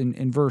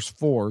in verse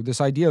 4,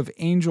 this idea of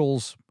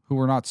angels who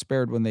were not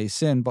spared when they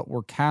sinned, but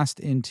were cast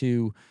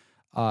into,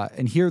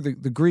 and here the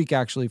Greek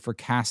actually for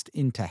cast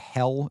into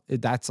hell,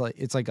 it's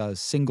like a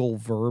single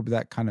verb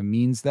that kind of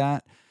means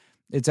that.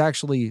 It's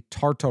actually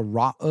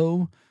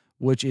tartarao,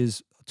 which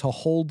is to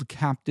hold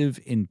captive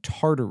in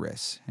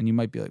Tartarus. And you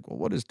might be like, well,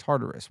 what is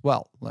Tartarus?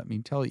 Well, let me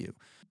tell you.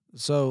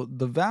 So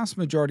the vast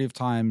majority of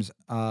times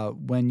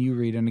when you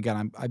read, and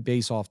again, I'm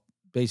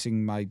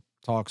basing my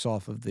talks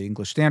off of the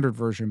English Standard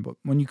Version, but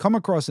when you come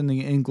across in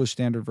the English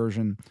Standard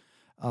Version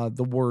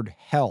the word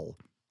hell,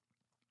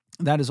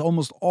 that is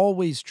almost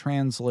always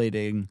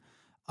translating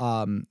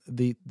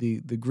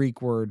the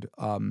Greek word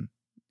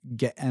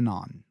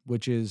Gehennon,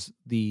 which is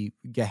the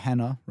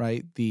Gehenna,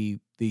 right? The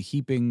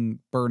heaping,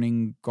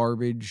 burning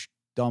garbage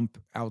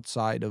dump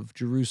outside of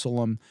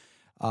Jerusalem,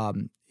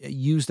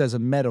 used as a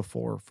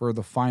metaphor for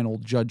the final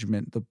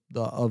judgment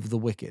of the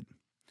wicked.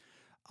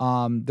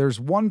 There's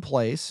one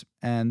place,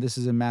 and this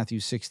is in Matthew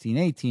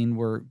 16:18,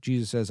 where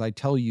Jesus says, I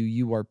tell you,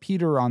 you are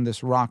Peter, on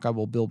this rock I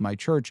will build my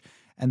church,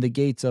 and the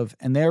gates of,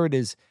 and there it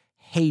is,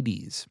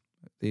 Hades.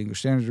 The English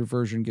Standard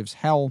Version gives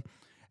hell.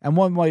 And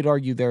one might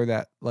argue there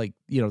that,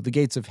 the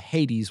gates of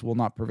Hades will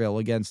not prevail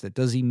against it.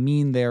 Does he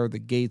mean there the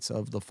gates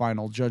of the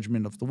final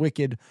judgment of the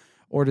wicked,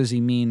 or does he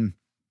mean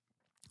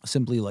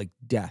simply like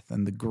death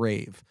and the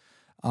grave,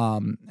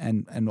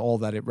 and all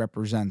that it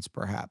represents,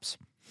 perhaps?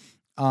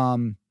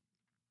 But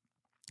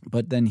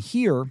then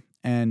here,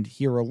 and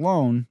here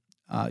alone,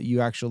 you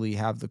actually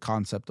have the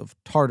concept of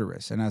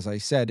Tartarus. And as I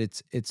said,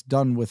 it's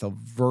done with a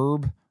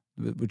verb,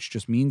 which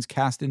just means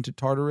cast into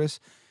Tartarus.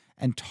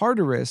 And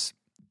Tartarus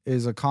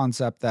is a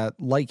concept that,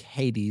 like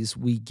Hades,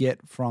 we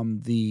get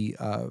from the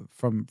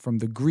from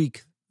the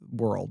Greek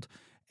world,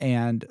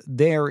 and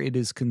there it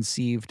is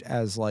conceived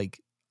as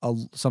like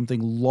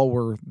something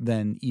lower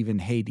than even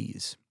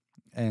Hades,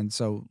 and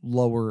so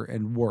lower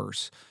and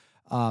worse.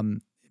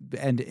 And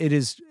it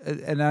is,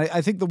 and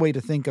I think the way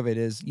to think of it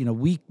is,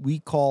 we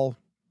call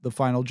the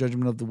final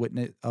judgment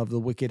of the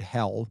wicked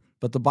hell,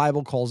 but the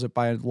Bible calls it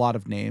by a lot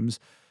of names: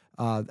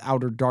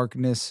 outer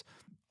darkness,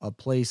 a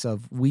place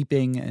of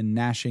weeping and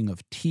gnashing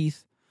of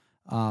teeth,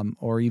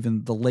 or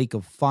even the lake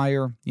of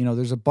fire.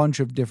 There's a bunch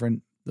of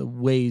different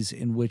ways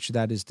in which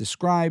that is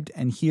described,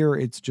 and here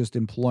it's just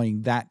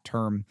employing that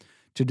term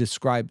to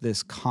describe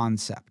this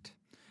concept.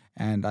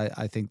 And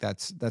I think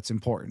that's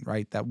important,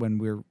 right? That when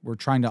we're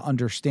trying to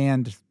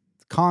understand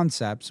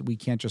concepts, we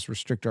can't just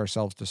restrict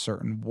ourselves to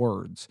certain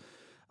words.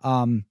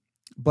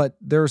 But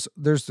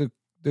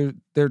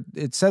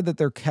it said that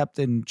they're kept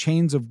in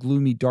chains of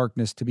gloomy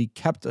darkness to be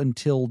kept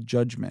until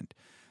judgment.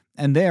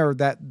 And there,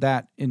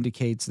 that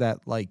indicates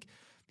that, like,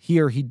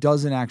 here he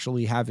doesn't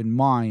actually have in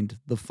mind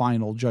the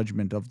final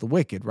judgment of the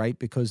wicked, right?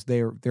 Because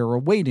they're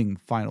awaiting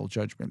final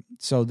judgment.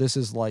 So this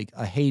is like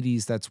a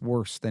Hades that's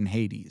worse than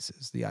Hades,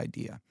 is the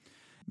idea.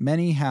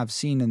 Many have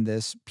seen in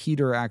this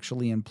Peter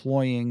actually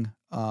employing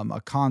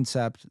a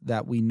concept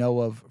that we know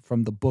of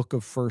from the book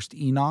of First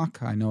Enoch.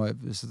 I know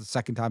this is the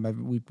second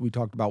time we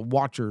talked about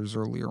watchers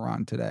earlier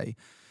on today.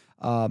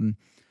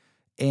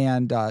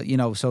 And,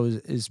 so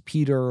is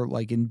Peter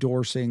like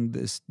endorsing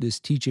this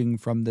teaching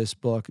from this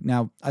book?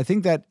 Now, I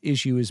think that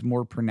issue is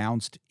more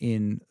pronounced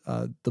in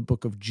the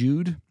book of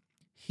Jude.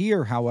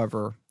 Here,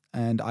 however,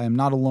 and I am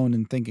not alone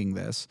in thinking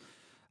this,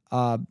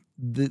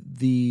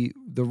 the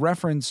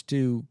reference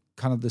to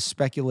kind of the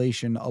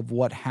speculation of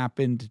what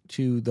happened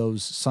to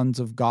those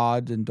sons of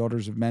God and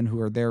daughters of men who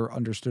are there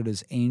understood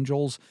as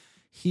angels.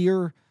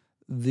 Here,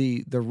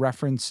 the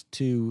reference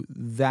to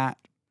that,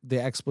 the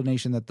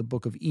explanation that the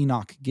book of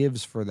Enoch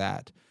gives for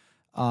that,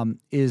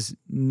 is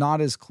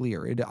not as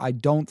clear. I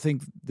don't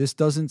think this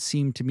doesn't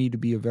seem to me to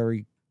be a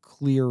very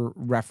clear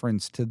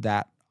reference to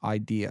that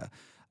idea.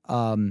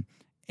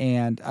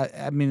 And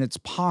I mean, it's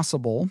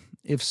possible.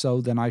 If so,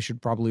 then I should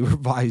probably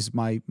revise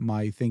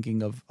my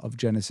thinking of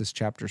Genesis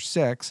chapter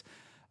 6.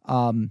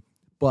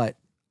 But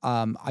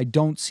I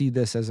don't see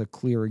this as a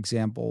clear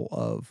example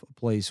of a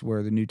place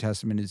where the New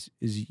Testament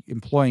is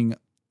employing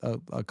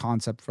a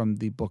concept from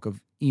the book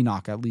of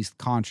Enoch, at least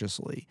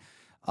consciously.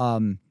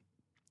 I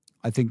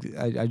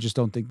just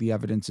don't think the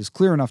evidence is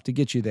clear enough to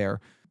get you there.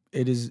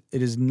 It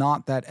is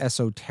not that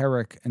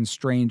esoteric and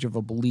strange of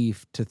a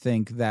belief to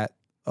think that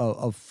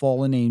of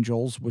fallen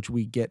angels, which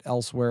we get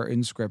elsewhere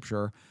in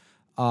Scripture,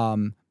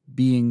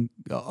 being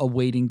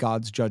awaiting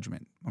God's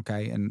judgment.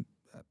 Okay, and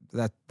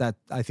that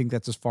I think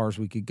that's as far as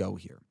we could go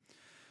here.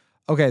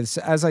 Okay,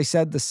 so as I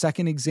said, the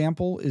second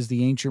example is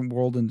the ancient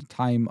world in the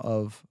time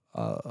of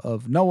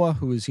Noah,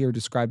 who is here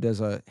described as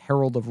a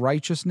herald of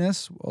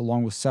righteousness,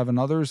 along with 7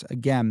 others.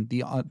 Again,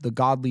 the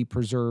godly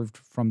preserved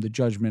from the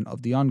judgment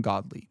of the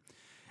ungodly.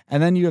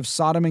 And then you have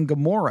Sodom and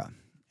Gomorrah,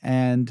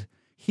 and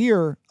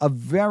here, a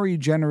very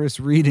generous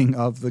reading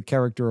of the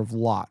character of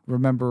Lot.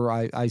 Remember,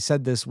 I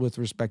said this with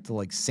respect to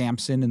like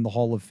Samson in the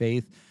Hall of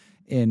Faith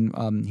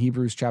in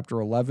Hebrews chapter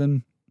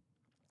 11.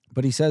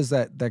 But he says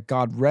that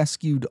God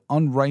rescued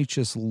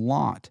unrighteous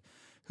Lot,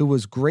 who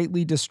was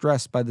greatly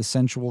distressed by the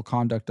sensual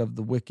conduct of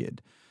the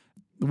wicked,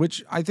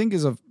 which I think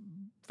is a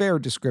fair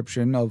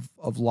description of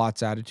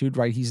Lot's attitude,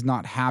 right? He's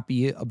not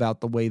happy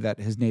about the way that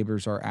his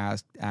neighbors are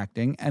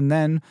acting. And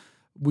then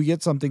we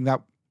get something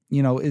that,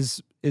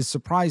 is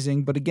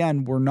surprising, but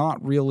again, we're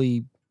not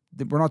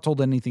told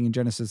anything in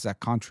Genesis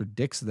that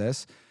contradicts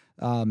this,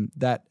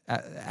 that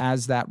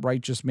as that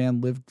righteous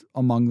man lived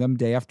among them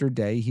day after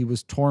day, he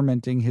was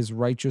tormenting his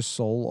righteous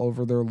soul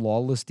over their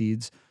lawless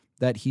deeds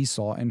that he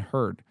saw and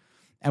heard.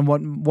 And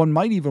one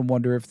might even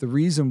wonder if the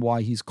reason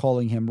why he's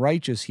calling him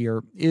righteous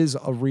here is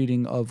a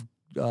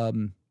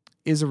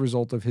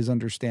result of his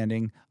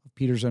understanding, of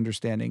Peter's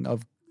understanding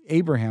of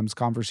Abraham's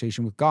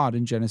conversation with God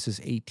in Genesis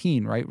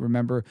 18, right?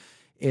 Remember,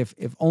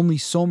 if only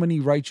so many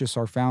righteous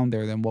are found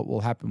there, then what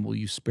will happen? Will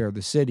you spare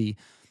the city?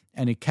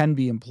 And it can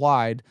be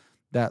implied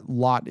that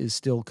Lot is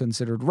still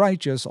considered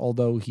righteous,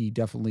 although he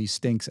definitely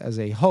stinks as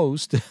a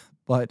host,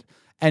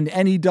 and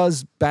he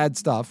does bad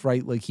stuff,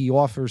 right? Like he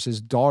offers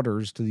his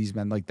daughters to these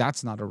men. Like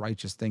that's not a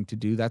righteous thing to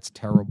do. That's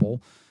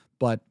terrible.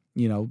 But,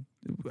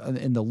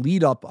 in the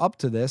lead up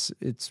to this,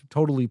 it's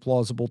totally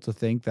plausible to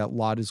think that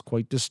Lot is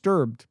quite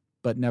disturbed,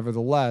 but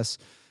nevertheless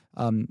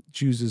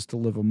chooses to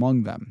live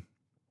among them.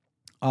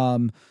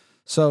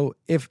 So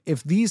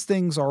if these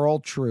things are all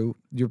true,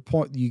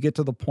 you get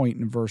to the point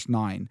in verse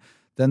 9,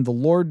 then the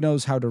Lord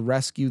knows how to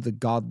rescue the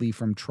godly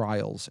from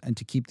trials and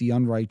to keep the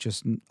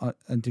unrighteous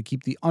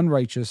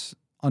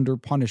under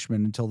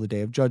punishment until the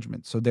day of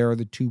judgment. So there are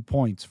the 2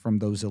 points from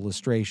those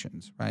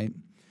illustrations, right?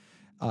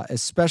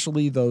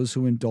 Especially those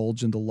who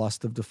indulge in the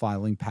lust of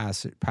defiling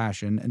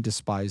passion and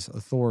despise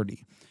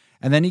authority.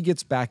 And then he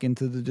gets back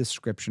into the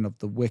description of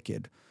the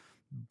wicked,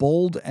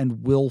 bold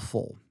and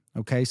willful.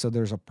 Okay, so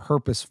there's a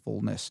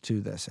purposefulness to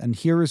this. And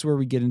here is where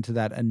we get into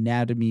that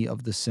anatomy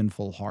of the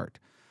sinful heart.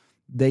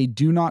 They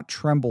do not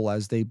tremble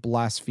as they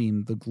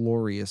blaspheme the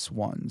glorious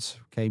ones,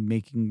 okay,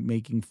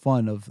 making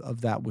fun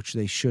of that which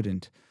they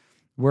shouldn't.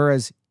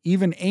 Whereas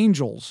even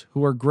angels,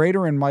 who are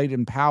greater in might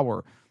and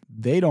power,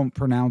 they don't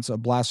pronounce a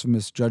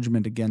blasphemous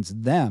judgment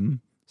against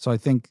them. So I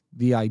think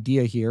the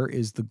idea here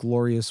is the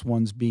glorious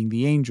ones being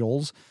the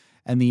angels,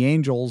 and the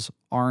angels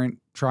aren't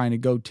trying to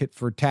go tit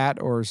for tat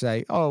or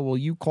say, oh, well,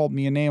 you called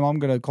me a name, I'm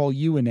going to call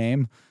you a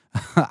name.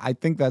 I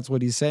think that's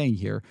what he's saying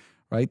here,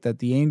 right? That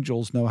the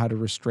angels know how to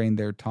restrain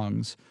their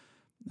tongues.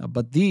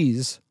 But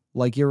these,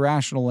 like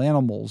irrational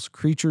animals,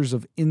 creatures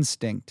of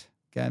instinct,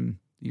 again,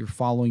 you're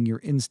following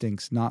your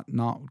instincts, not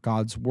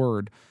God's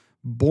word,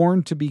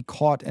 born to be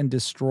caught and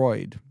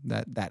destroyed,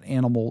 that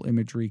animal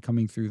imagery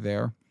coming through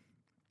there,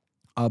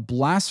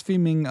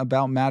 blaspheming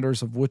about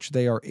matters of which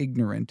they are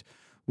ignorant,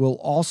 will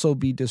also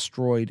be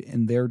destroyed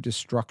in their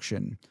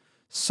destruction,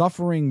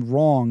 suffering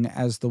wrong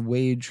as the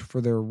wage for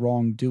their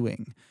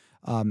wrongdoing.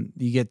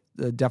 You get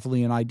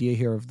definitely an idea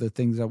here of the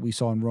things that we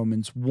saw in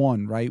Romans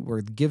 1, right?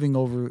 Where giving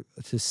over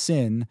to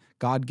sin,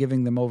 God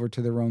giving them over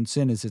to their own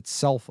sin, is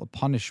itself a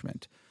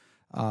punishment.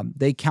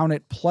 They count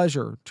it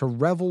pleasure to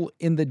revel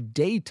in the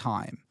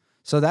daytime.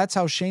 So that's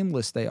how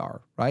shameless they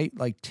are, right?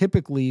 Like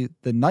typically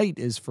the night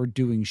is for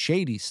doing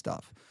shady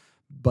stuff,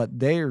 but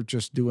they're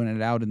just doing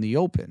it out in the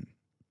open.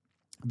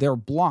 Their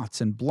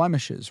blots and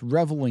blemishes,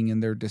 reveling in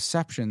their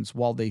deceptions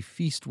while they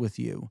feast with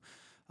you.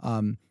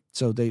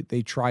 So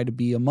they try to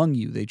be among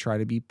you. They try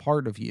to be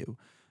part of you.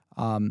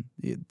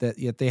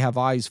 Yet they have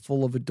eyes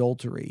full of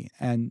adultery.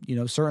 And,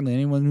 certainly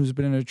anyone who's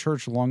been in a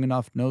church long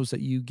enough knows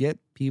that you get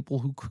people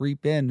who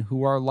creep in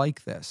who are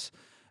like this,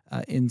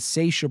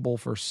 insatiable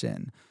for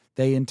sin.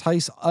 They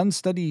entice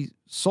unsteady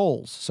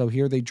souls. So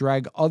here they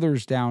drag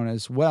others down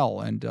as well.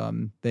 And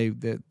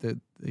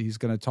he's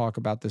going to talk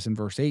about this in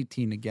verse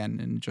 18 again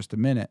in just a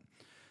minute.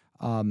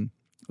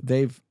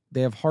 They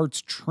have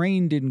hearts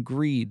trained in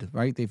greed,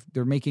 right?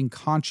 They're making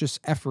conscious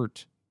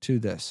effort to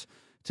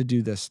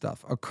do this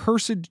stuff.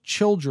 Accursed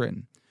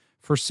children,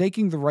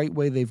 forsaking the right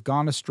way, they've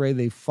gone astray.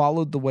 They've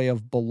followed the way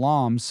of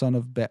Balaam, son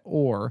of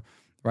Beor,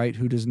 right?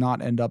 Who does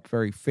not end up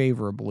very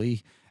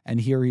favorably. And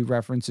here he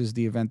references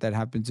the event that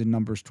happens in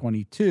Numbers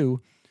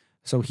 22.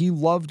 So he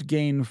loved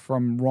gain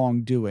from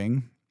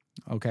wrongdoing.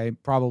 Okay,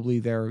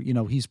 probably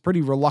he's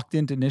pretty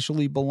reluctant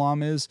initially,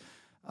 Balaam is,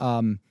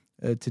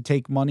 to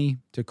take money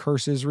to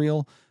curse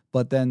Israel.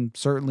 But then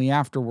certainly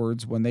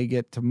afterwards, when they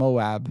get to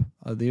Moab,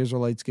 the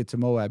Israelites get to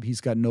Moab,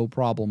 he's got no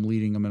problem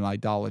leading them in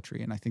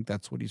idolatry. And I think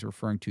that's what he's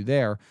referring to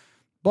there.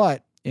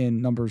 But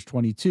in Numbers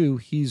 22,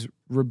 he's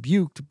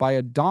rebuked by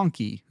a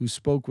donkey who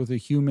spoke with a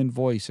human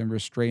voice and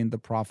restrained the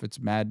prophet's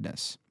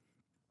madness.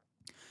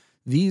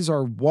 These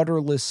are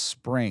waterless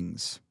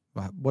springs.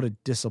 What a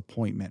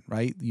disappointment,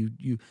 right?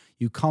 You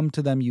come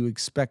to them, you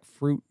expect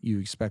fruit, you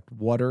expect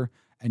water,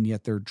 and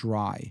yet they're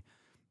dry.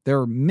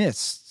 They're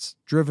mists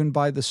driven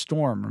by the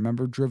storm.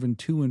 Remember, driven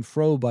to and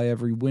fro by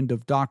every wind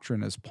of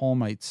doctrine, as Paul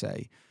might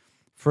say.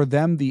 For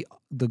them, the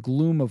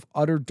gloom of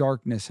utter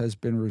darkness has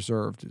been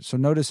reserved. So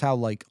notice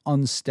how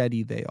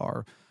unsteady they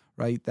are,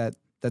 right? That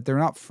they're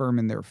not firm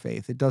in their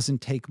faith. It doesn't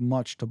take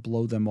much to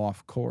blow them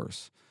off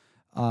course.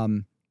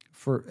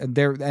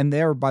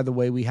 There, by the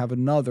way, we have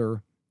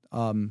another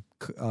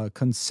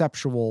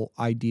conceptual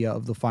idea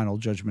of the final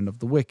judgment of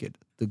the wicked,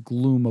 the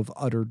gloom of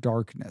utter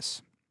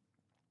darkness.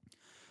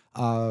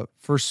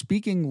 For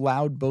speaking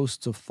loud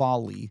boasts of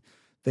folly,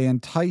 they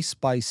entice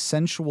by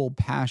sensual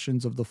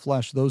passions of the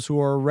flesh those who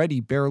are already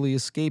barely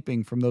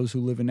escaping from those who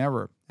live in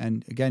error.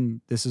 And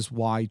again, this is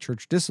why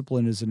church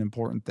discipline is an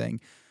important thing,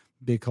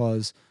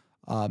 because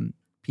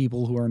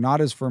people who are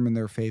not as firm in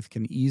their faith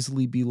can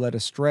easily be led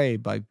astray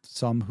by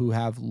some who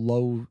have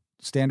low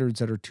standards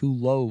that are too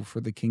low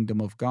for the kingdom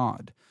of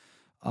God.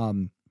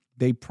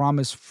 They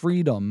promise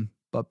freedom,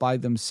 but by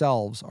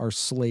themselves are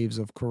slaves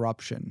of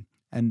corruption.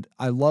 And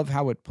I love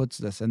how it puts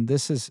this, and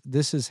this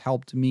has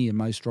helped me in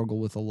my struggle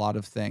with a lot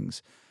of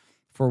things.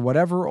 For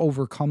whatever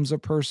overcomes a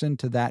person,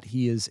 to that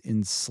he is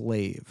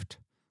enslaved.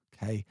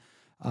 Okay,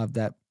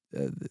 and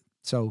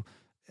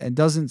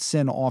doesn't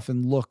sin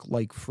often look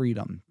like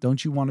freedom?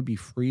 Don't you want to be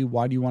free?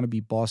 Why do you want to be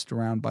bossed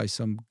around by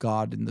some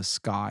god in the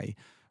sky,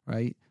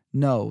 right?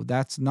 No,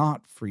 that's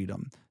not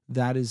freedom.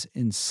 That is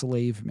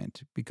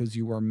enslavement, because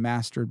you are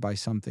mastered by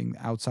something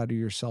outside of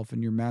yourself,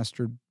 and you're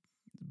mastered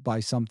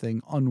by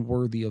something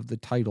unworthy of the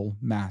title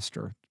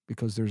master,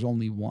 because there's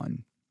only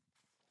one.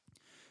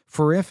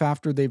 For if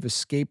after they've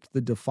escaped the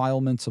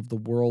defilements of the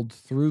world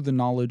through the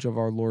knowledge of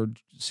our Lord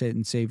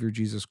and Savior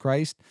Jesus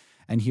Christ,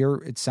 and here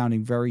it's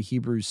sounding very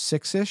Hebrews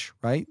 6-ish,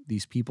 right?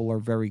 These people are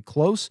very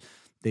close.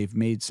 They've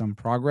made some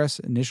progress,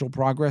 initial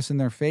progress in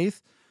their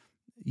faith,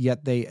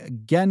 yet they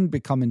again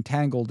become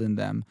entangled in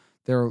them.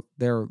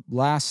 Their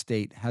last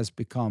state has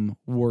become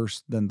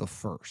worse than the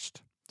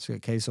first.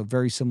 Okay, so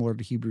very similar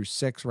to Hebrews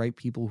 6, right?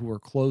 People who are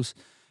close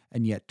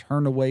and yet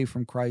turn away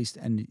from Christ.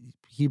 And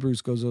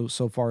Hebrews goes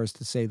so far as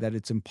to say that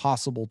it's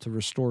impossible to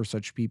restore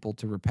such people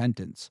to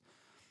repentance.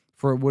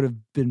 For it would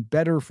have been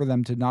better for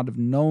them to not have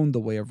known the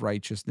way of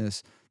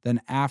righteousness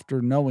than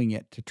after knowing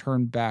it to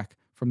turn back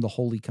from the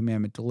holy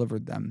commandment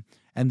delivered them.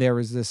 And there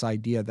is this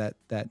idea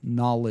that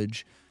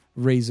knowledge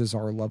raises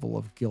our level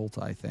of guilt,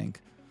 I think.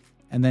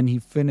 And then he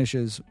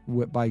finishes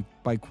by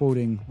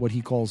quoting what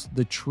he calls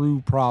the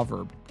true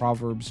proverb,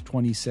 Proverbs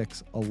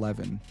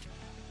 26:11.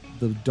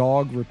 The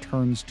dog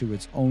returns to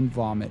its own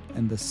vomit,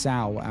 and the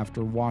sow,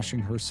 after washing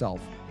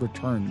herself,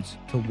 returns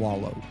to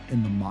wallow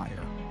in the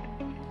mire.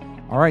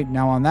 All right,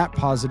 now on that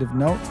positive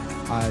note,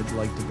 I'd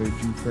like to bid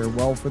you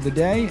farewell for the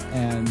day,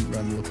 and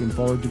I'm looking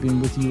forward to being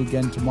with you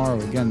again tomorrow.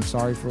 Again,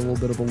 sorry for a little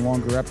bit of a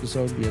longer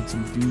episode. We had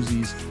some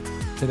doozies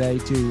today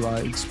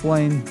to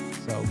explain,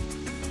 so...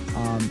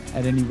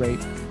 At any rate,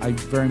 I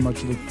very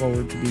much look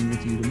forward to being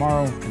with you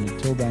tomorrow. And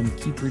until then,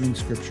 keep reading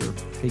Scripture.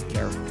 Take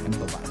care, and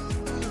bye-bye.